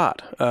my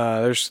God.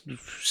 There's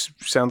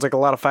sounds like a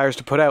lot of fires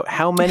to put out.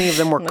 How many of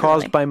them were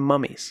caused by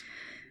mummies?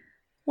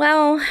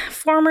 Well,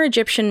 former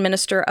Egyptian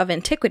Minister of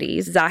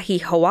Antiquities,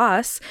 Zahi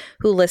Hawass,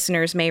 who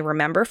listeners may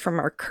remember from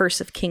our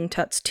Curse of King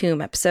Tut's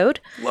Tomb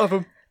episode, Love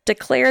him.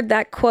 declared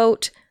that,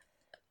 quote,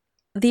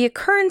 "The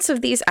occurrence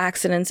of these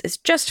accidents is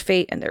just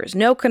fate and there is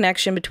no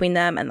connection between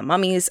them and the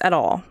mummies at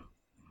all."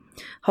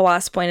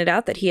 Hawass pointed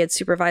out that he had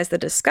supervised the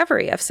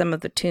discovery of some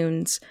of the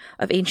tombs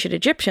of ancient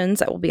Egyptians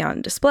that will be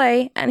on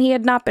display, and he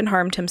had not been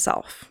harmed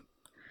himself.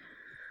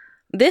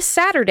 This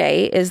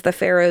Saturday is the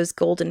Pharaoh's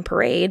Golden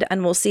Parade,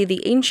 and we'll see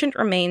the ancient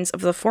remains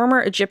of the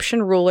former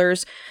Egyptian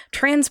rulers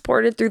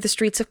transported through the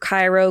streets of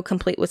Cairo,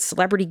 complete with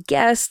celebrity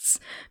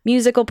guests,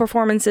 musical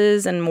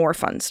performances, and more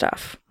fun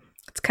stuff.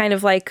 It's kind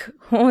of like,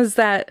 what was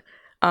that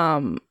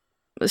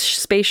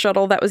space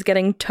shuttle that was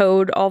getting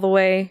towed all the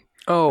way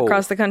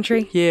across the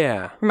country?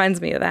 Yeah. Reminds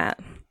me of that.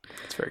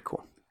 That's very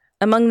cool.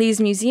 Among these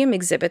museum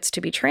exhibits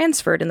to be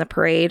transferred in the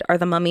parade are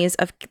the mummies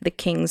of the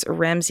kings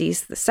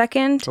Ramses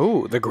II.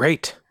 Oh, the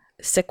Great.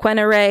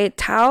 Sequenere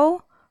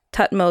Tau,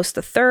 Tutmos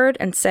III,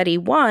 and Seti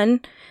I,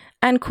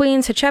 and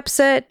Queens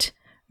Hatshepsut,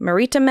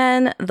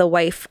 Meritamen, the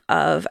wife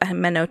of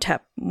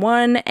Amenhotep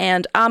I,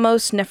 and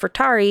Amos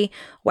Nefertari,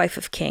 wife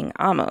of King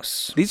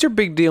Amos. These are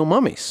big deal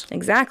mummies.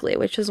 Exactly,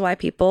 which is why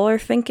people are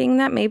thinking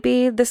that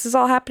maybe this is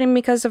all happening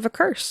because of a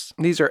curse.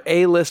 These are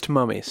A-list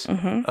mummies.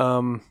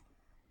 Mm-hmm.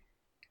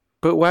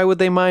 But why would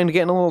they mind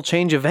getting a little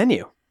change of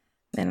venue?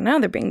 I don't know,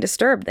 they're being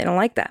disturbed. They don't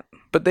like that.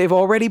 But they've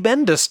already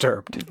been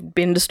disturbed.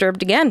 Been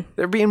disturbed again.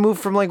 They're being moved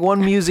from like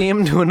one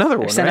museum to another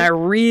one, And I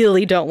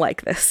really don't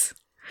like this.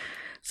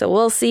 So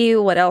we'll see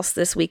what else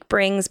this week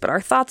brings, but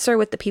our thoughts are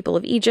with the people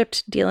of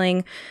Egypt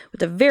dealing with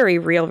the very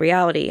real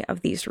reality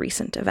of these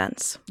recent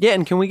events. Yeah,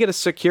 and can we get a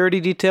security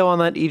detail on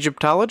that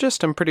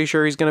Egyptologist? I'm pretty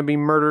sure he's going to be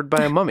murdered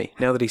by a mummy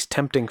now that he's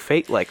tempting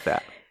fate like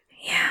that.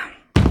 Yeah.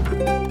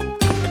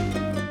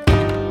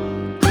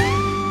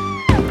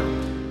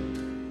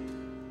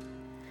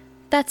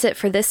 That's it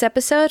for this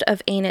episode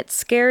of Ain't It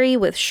Scary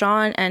with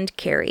Sean and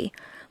Carrie.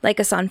 Like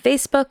us on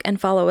Facebook and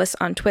follow us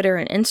on Twitter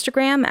and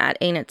Instagram at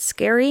Ain't It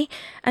Scary,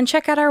 and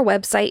check out our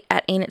website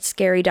at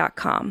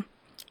ain'titscary.com.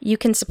 You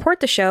can support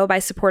the show by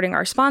supporting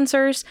our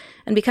sponsors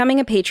and becoming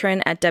a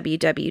patron at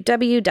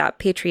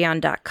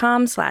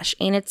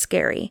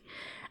www.patreon.com/ain'titscary.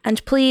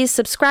 And please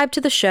subscribe to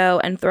the show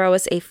and throw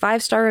us a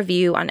 5-star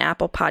review on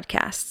Apple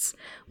Podcasts.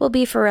 We'll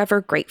be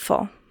forever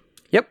grateful.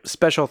 Yep,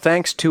 special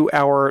thanks to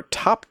our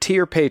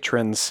top-tier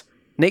patrons,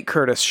 Nate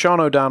Curtis, Sean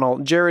O'Donnell,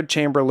 Jared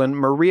Chamberlain,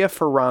 Maria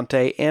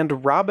Ferrante,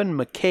 and Robin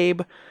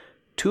McCabe.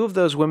 2 of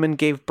those women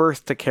gave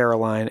birth to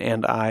Caroline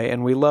and I,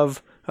 and we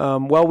love,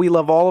 we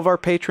love all of our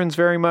patrons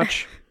very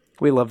much.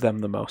 We love them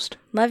the most.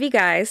 Love you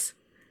guys.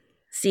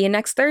 See you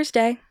next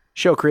Thursday.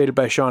 Show created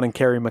by Sean and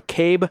Carrie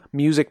McCabe,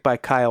 music by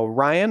Kyle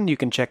Ryan. You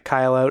can check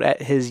Kyle out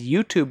at his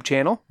YouTube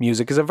channel,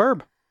 Music is a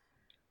Verb.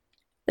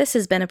 This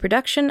has been a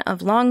production of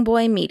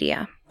Longboy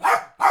Media.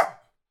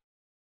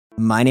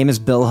 My name is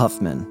Bill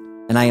Huffman,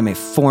 and I am a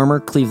former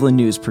Cleveland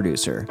news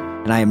producer,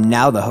 and I am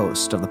now the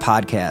host of the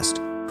podcast,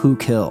 Who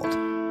Killed?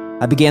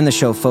 I began the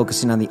show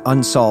focusing on the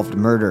unsolved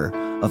murder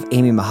of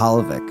Amy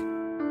Mihaljevic,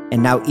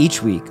 and now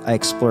each week I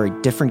explore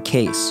a different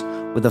case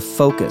with a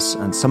focus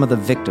on some of the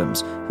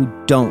victims who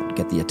don't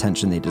get the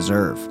attention they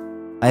deserve.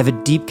 I have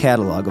a deep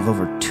catalog of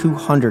over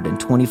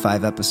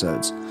 225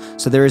 episodes,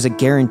 so there is a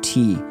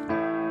guarantee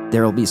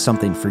there will be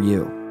something for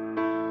you.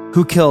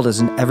 Who Killed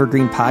is an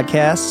evergreen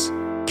podcast,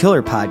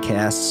 killer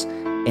podcasts,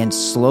 and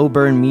slow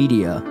burn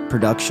media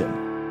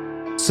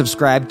production.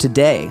 Subscribe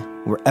today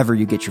wherever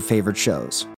you get your favorite shows.